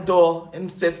shit at the door in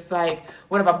Swifts, like,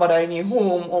 whatever bothering you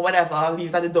home or whatever, leave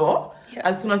it at the door. Yeah.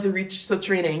 As soon as you reach the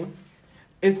training,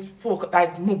 it's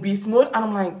beast mode. And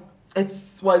I'm like, it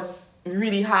was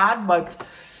really hard, but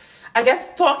I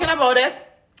guess talking about it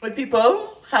with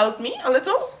people helped me a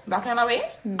little, that kind of way.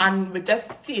 And with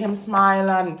just seeing him smile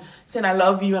and saying I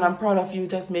love you and I'm proud of you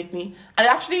just make me, and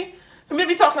actually for me to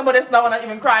be talking about this now and not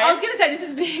even crying. I was gonna say this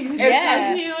is big. It's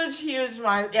a huge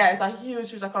man. Yeah, it's a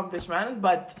huge accomplishment.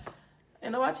 But you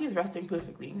know what? He's resting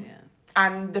perfectly. Yeah.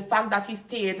 And the fact that he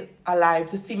stayed alive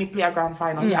to see me play a grand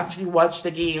final, he actually watched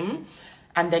the game,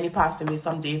 and then he passed away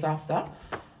some days after.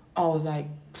 I was like,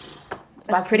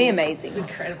 that's pretty amazing. It's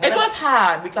incredible. It was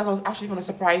hard because I was actually going to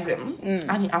surprise him,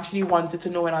 and he actually wanted to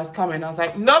know when I was coming. I was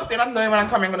like, nope, you're not knowing when I'm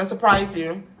coming. I'm going to surprise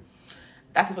you.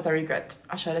 That is what I regret.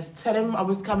 I should have told him I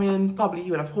was coming. Probably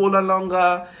he would have hold on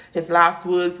longer. His last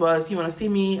words was, "You want to see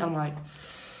me?" I'm like,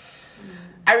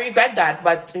 I regret that,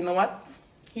 but you know what?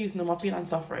 He's no more pain and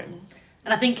suffering.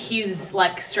 And I think his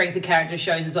like strength of character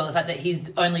shows as well the fact that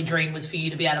his only dream was for you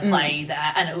to be able to play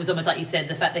that, and it was almost like you said,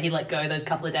 the fact that he let go those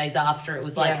couple of days after, it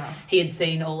was like he had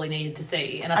seen all he needed to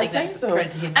see, and I think that's so.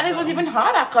 Credit to him. And it was even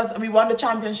harder because we won the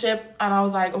championship, and I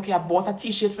was like, okay, I bought a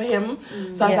T-shirt for him,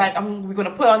 so I was like, we're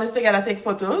gonna put on this together, take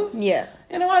photos. Yeah.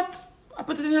 You know what? I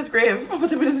put it in his grave. I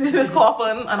put it in his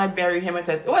coffin, and I buried him with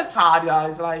it. It was hard,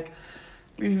 guys. Like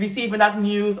receiving that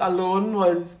news alone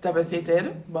was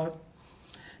devastated, but.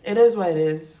 It is what it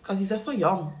is, because he's just so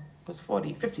young. He was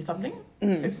 50 something,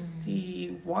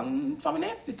 51 something,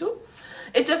 52.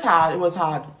 It just hard. It was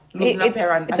hard. Losing a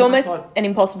parent. It's almost an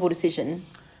impossible decision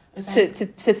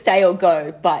to stay or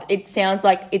go, but it sounds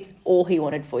like it's all he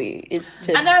wanted for you is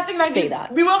to and then I think like see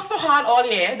that. We worked so hard all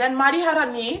year. Then Maddie had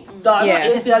her knee done, her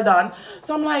ACL done.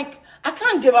 So I'm like, I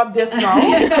can't give up this now.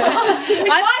 It's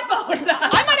my fault.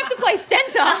 I might have to play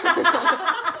centre.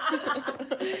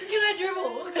 Can I dribble?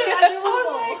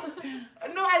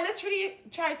 No, I literally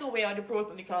tried to weigh out the pros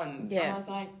and the cons. Yeah. And I was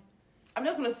like, I'm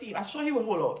just gonna see. I'm sure he will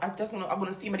hold out. I'm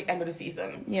gonna see him at the end of the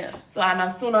season. Yeah. So and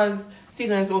as soon as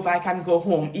season is over, I can go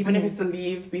home. Even if it's to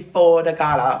leave before the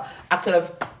gala, I could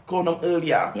have gone home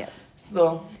earlier. Yeah.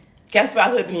 So guess where I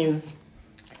heard news?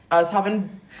 I was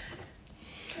having.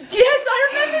 Yes, I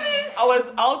remember this. I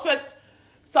was out with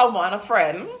someone, a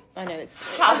friend. I know it's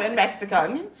having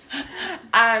Mexican,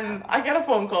 and I get a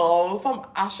phone call from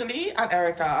Ashley and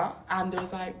Erica, and they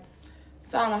was like,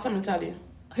 "Sam, I have something to tell you."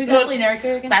 Who's Ashley and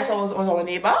Erica again? That's our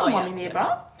neighbor, mommy neighbor.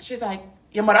 Yeah. She's like,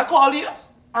 "Your mother called you?"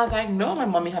 I was like, "No, my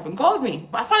mommy haven't called me."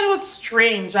 But I find it was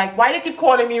strange. Like, why they keep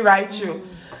calling me right through?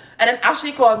 And then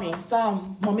Ashley called me.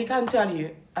 Sam, mommy can't tell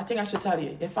you. I think I should tell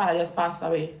you. Your father just passed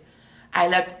away. I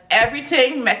left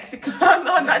everything Mexican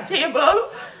on that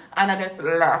table, and I just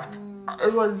left.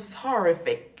 It was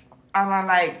horrific. And I'm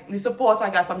like, the support I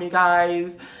got from you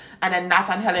guys, and then Nat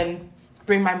and Helen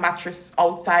bring my mattress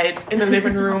outside in the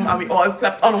living room, and we all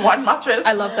slept on one mattress.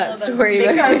 I love that story.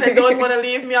 Because they don't want to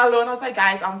leave me alone. I was like,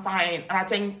 guys, I'm fine. And I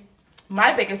think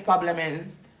my biggest problem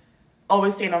is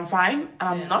always saying I'm fine, and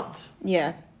I'm not.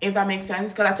 Yeah. If that makes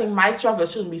sense. Because I think my struggle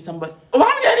shouldn't be somebody. Oh,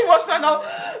 I'm getting emotional now.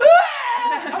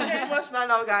 I'm getting emotional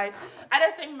now, guys. I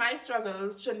just think my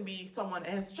struggles shouldn't be someone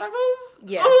else's struggles.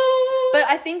 Yeah. Ooh. But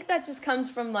I think that just comes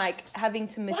from like having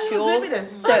to mature. Why are you doing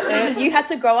this? You had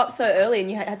to grow up so early, and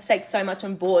you had to take so much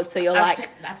on board. So you're like,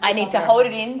 I need to hold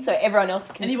it in so everyone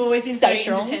else can. And you've always been so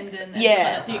independent.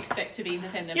 Yeah. So you expect to be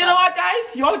independent. You know what,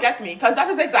 guys? You all get me, because that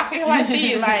is exactly how I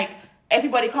feel. Like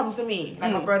everybody comes to me.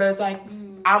 Like my brother's like,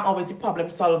 I'm always the problem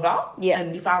solver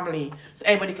in the family. So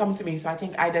everybody come to me. So I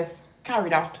think I just carry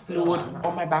that load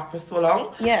on my back for so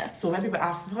long. Yeah. So when people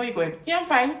ask me, how are you going? Yeah, I'm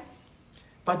fine.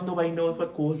 But nobody knows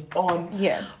what goes on.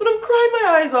 Yeah. But I'm crying my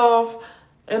eyes off.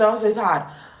 You know, so it's hard.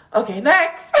 Okay,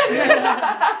 next.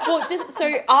 Well, just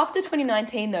so after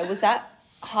 2019 though, was that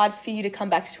hard for you to come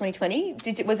back to 2020?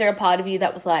 Was there a part of you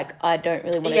that was like, I don't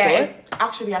really want to do it?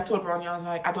 Actually, I told Brownie, I was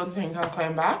like, I don't think I'm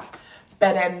coming back.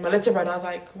 But then my little brother was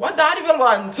like, what daddy will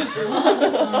want?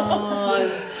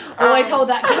 Always hold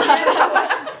that guy.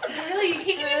 Really, he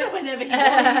can use it whenever he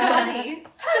wants, buddy.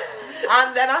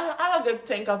 And then I had a good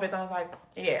think of it. I was like,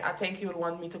 yeah, I think he would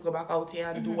want me to go back out here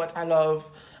and do what I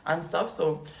love and stuff.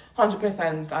 So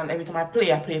 100%. And every time I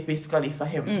play basically for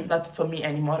him. Not for me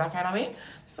anymore, that kind of way.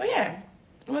 So yeah,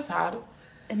 it was hard.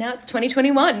 And now it's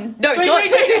 2021. No, it's not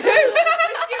 2022. 2022. We're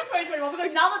skipping 2021. We've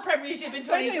got another premiership in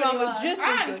 2021. 2021 was just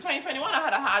as And good. 2021, I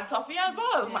had a hard toughie as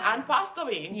well. My aunt passed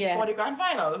away before the grand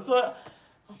final. So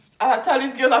I tell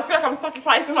these girls, I feel like I'm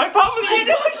sacrificing my family. I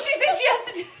know what she said she has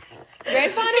to do.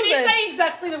 Grand finals. Can you say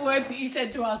exactly the words that you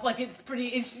said to us? Like, it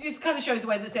just kind of shows the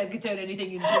way that Sam can turn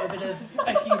anything into a bit of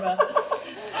a humour.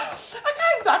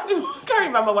 Can't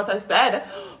remember what I said,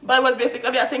 but it was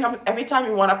basically, I think every time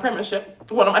we won a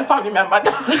premiership, one of my family members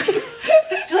died.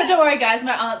 She's like, don't worry, guys,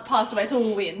 my aunt's passed away, so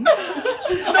we'll win.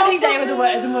 I think they were the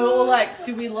words, and we were all like,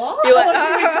 do we laugh? You're like,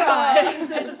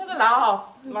 I just had to laugh.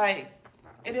 Like,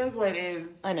 it is what it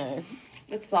is. I know.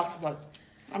 It sucks, but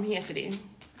I'm here today.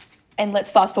 And let's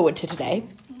fast forward to today.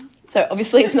 So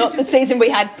obviously it's not the season we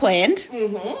had planned.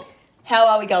 Mm-hmm. How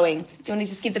are we going? Do you want to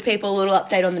just give the people a little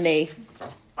update on the knee?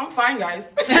 I'm fine, guys.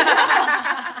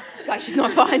 Guys, she's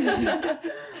not fine. But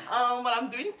I'm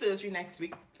doing surgery next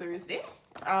week, Thursday.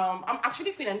 I'm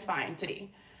actually feeling fine today.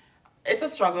 It's a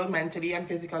struggle mentally and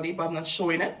physically, but I'm not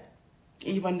showing it.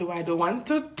 Even though I don't want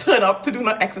to turn up to do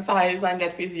not exercise and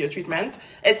get physio treatment.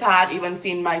 It's hard even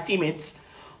seeing my teammates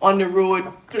on the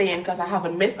road playing because I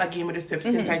haven't missed a game with the Swifts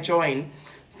since I joined.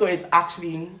 So it's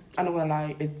actually, I'm not gonna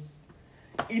lie, it's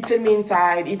eating me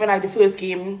inside. Even like the first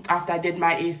game after I did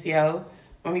my ACL,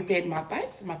 when we played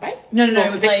Magpies? No,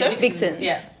 we played Vixens.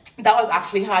 Yeah. That was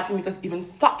actually hard for me to even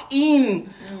suck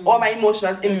in all my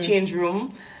emotions in the change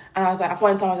room. And I was like, at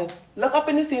one time I was just look up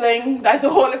in the ceiling, guys, to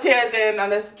hold the tears in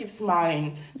and just keep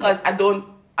smiling. Because I don't,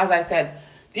 as I said,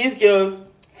 these girls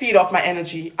feed off my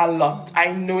energy a lot.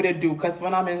 I know they do. Because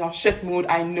when I'm in a shit mood,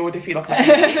 I know they feed off my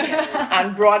energy.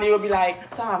 And Bronny will be like,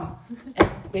 Sam,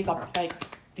 wake up. Like,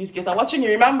 these girls are watching you,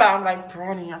 remember? I'm like,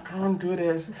 Bronny, I can't do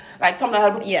this. Like, sometimes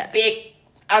I look fake.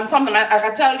 And sometimes I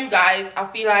can tell you guys, I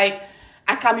feel like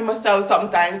I can't be myself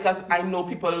sometimes because I know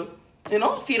people,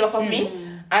 feed off of me.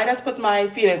 I just put my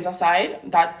feelings aside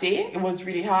that day. It was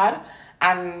really hard.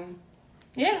 And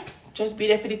yeah, just be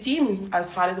there for the team as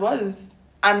hard as it was.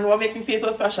 And what made me feel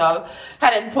so special,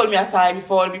 Helen pulled me aside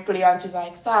before we play and she's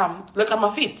like, Sam, look at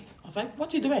my feet. I was like,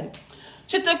 what are you doing?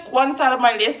 She took one side of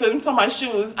my lacings from my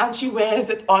shoes and she wears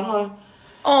it on her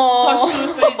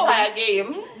shoes for the entire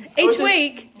game. Each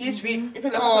week? Each week. If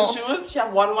you look at her shoes, she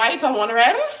have one white and one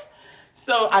red.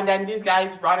 So, and then these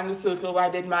guys ran in the circle where I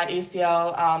did my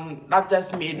ACL. That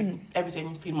just made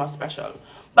everything feel more special.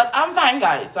 But I'm fine,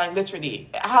 guys. Like, literally.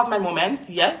 I have my moments,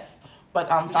 yes, but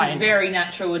I'm fine. It's very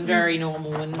natural and very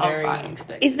normal and very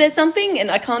expected. Is there something, and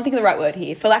I can't think of the right word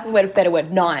here, for lack of a better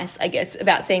word, nice, I guess,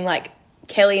 about seeing, like,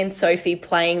 Kelly and Sophie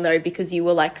playing, though, because you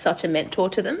were, like, such a mentor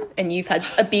to them and you've had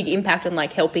a big impact on,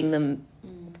 like, helping them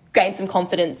gain some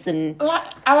confidence and... Like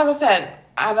I said,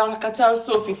 I tell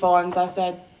Sophie for once, I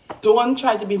said, don't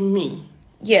try to be me.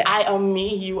 Yeah. I am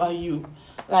me, you are you.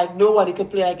 Like, nobody can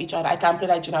play like each other. I can't play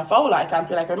like Gina Fowler. I can't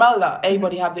play like Romelda.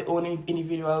 Everybody have their own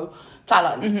individual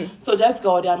talent. So just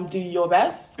go there and do your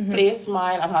best. Play,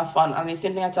 smile, and have fun. And the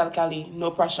same thing I tell Kelly,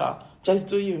 no pressure. Just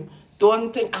do you.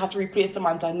 Don't think I have to replace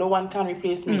Samantha. No one can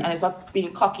replace me. And it's not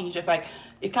being cocky. Just like,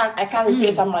 I can't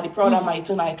replace somebody. Proud of my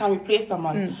eternal. I can't replace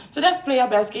someone. So just play your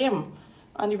best game.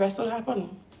 And the rest will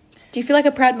happen. Do you feel like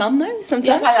a proud mum, though,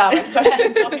 sometimes? Yes, I am. Especially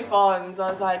with Sophie Fawns. I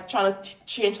was like trying to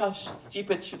change her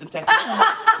stupid shooting technique.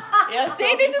 Yeah,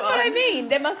 See, this is what I mean.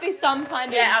 There must be some kind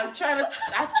of... Yeah, I'm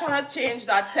trying to change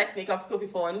that technique of Sophie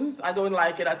Fawns. I don't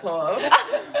like it at all.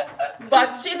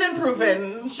 But she's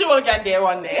improving. She will get there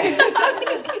one day.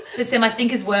 But Sam, I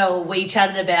think as well, we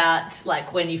chatted about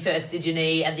like when you first did your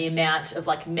knee and the amount of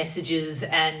like messages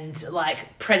and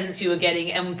like presents you were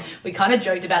getting, and we kind of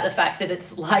joked about the fact that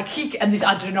it's like, and this,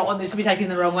 I do not want this to be taken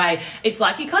the wrong way, it's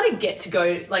like you kind of get to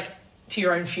go like to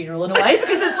your own funeral in a way,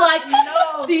 because it's like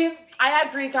I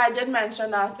agree. I did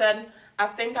mention that. I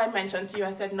think I mentioned to you,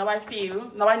 I said, now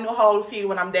I know how I'll feel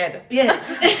when I'm dead. Yes.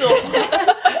 So, and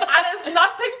it's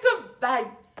nothing to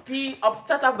like be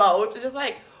upset about. It's just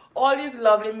like all these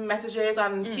lovely messages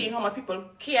and seeing how much people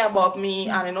care about me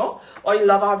and all the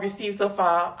love I've received so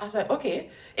far. I was like, okay,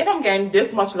 if I'm getting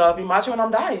this much love, imagine when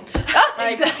I'm dying.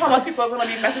 Like, how much people are going to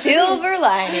be messaging Silver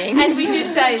lining. And we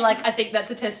did say, like, I think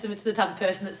that's a testament to the type of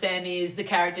person that Sam is, the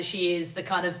character she is, the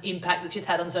kind of impact that she's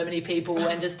had on so many people,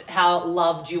 and just how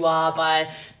loved you are by,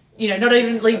 not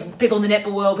only people in the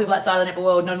netball world, people outside of the netball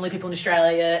world, not only people in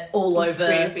Australia, all it's over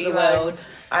crazy, the world.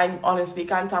 I honestly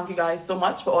can't thank you guys so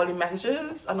much for all the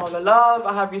messages and all the love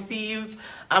I have received.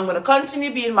 I'm going to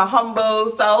continue being my humble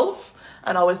self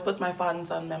and always put my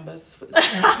fans and members first.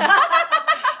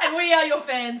 And we are your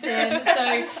fans, Sam,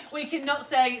 so we cannot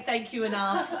say thank you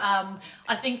enough.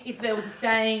 I think if there was a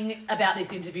saying about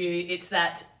this interview, it's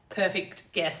that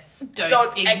perfect guests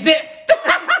don't exist.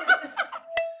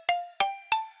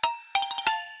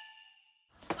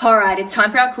 All right, it's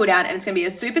time for our cool down, and it's going to be a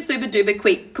super, super duper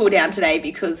quick cool down today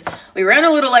because we ran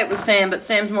a little late with Sam, but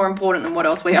Sam's more important than what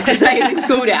else we have to say in this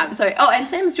cool down. So, and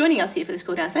Sam's joining us here for this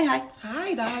cool down. Say hi.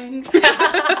 Hi, darlings.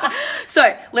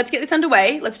 So, let's get this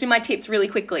underway. Let's do my tips really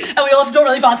quickly. And we all have to do it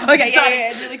really fast. Okay,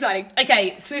 yeah, it's really exciting.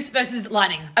 Okay, Swifts versus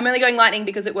Lightning. I'm only going Lightning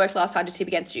because it worked last time to tip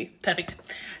against you. Perfect.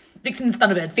 Vixens,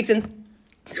 Thunderbirds. Vixens.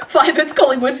 Firebirds,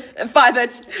 Collingwood.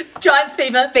 Firebirds. Giants,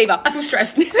 Fever. Fever. I feel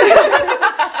stressed.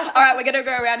 All right, we're going to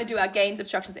go around and do our gains,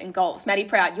 obstructions, and goals. Maddie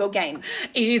Proud, your gain.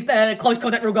 Is the Close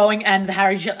Contact rule going and the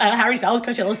Harry Styles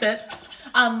Coachella set.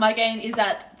 My gain is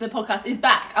that the podcast is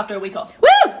back after a week off. Woo!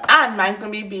 And mine's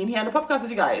going to be being here on the podcast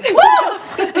with you guys. Woo!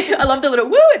 I love the little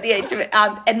woo at the end of it.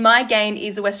 And my gain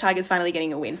is the West Tigers finally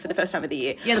getting a win for the first time of the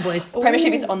year. Yeah, the boys.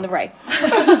 Premiership is on the way.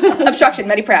 Obstruction,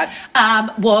 Maddie Proud.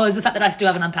 Was the fact that I still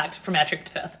haven't unpacked from our trip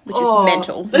to Perth. Which is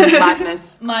mental.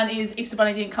 Madness. Mine is Easter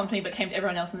Bunny didn't come to me but came to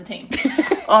everyone else in the team.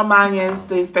 Oh, mine is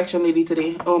the inspection lady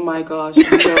today. Oh my gosh.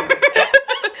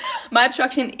 My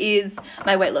obstruction is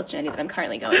my weight loss journey that I'm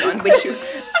currently going on, which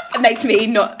makes me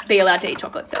not be allowed to eat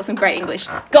chocolate. That was some great English.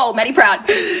 Goal, Maddie Proud.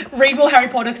 Read more Harry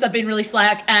Potter because I've been really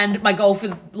slack, and my goal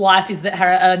for life is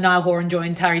that Niall Horan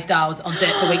joins Harry Styles on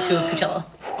set for week 2 of Coachella.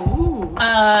 Ooh.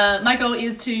 My goal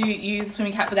is to use a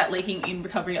swimming cap without leaking in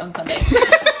recovery on Sunday.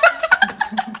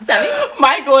 Sammy?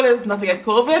 My goal is not to get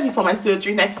COVID before my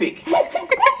surgery next week.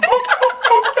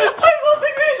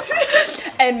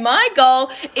 And my goal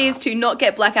is to not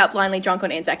get blackout blindly drunk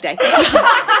on Anzac Day. In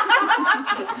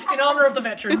honour of the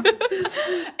veterans.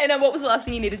 And what was the last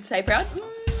thing you needed to say, Proud?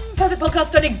 Perfect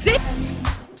podcasts don't exist.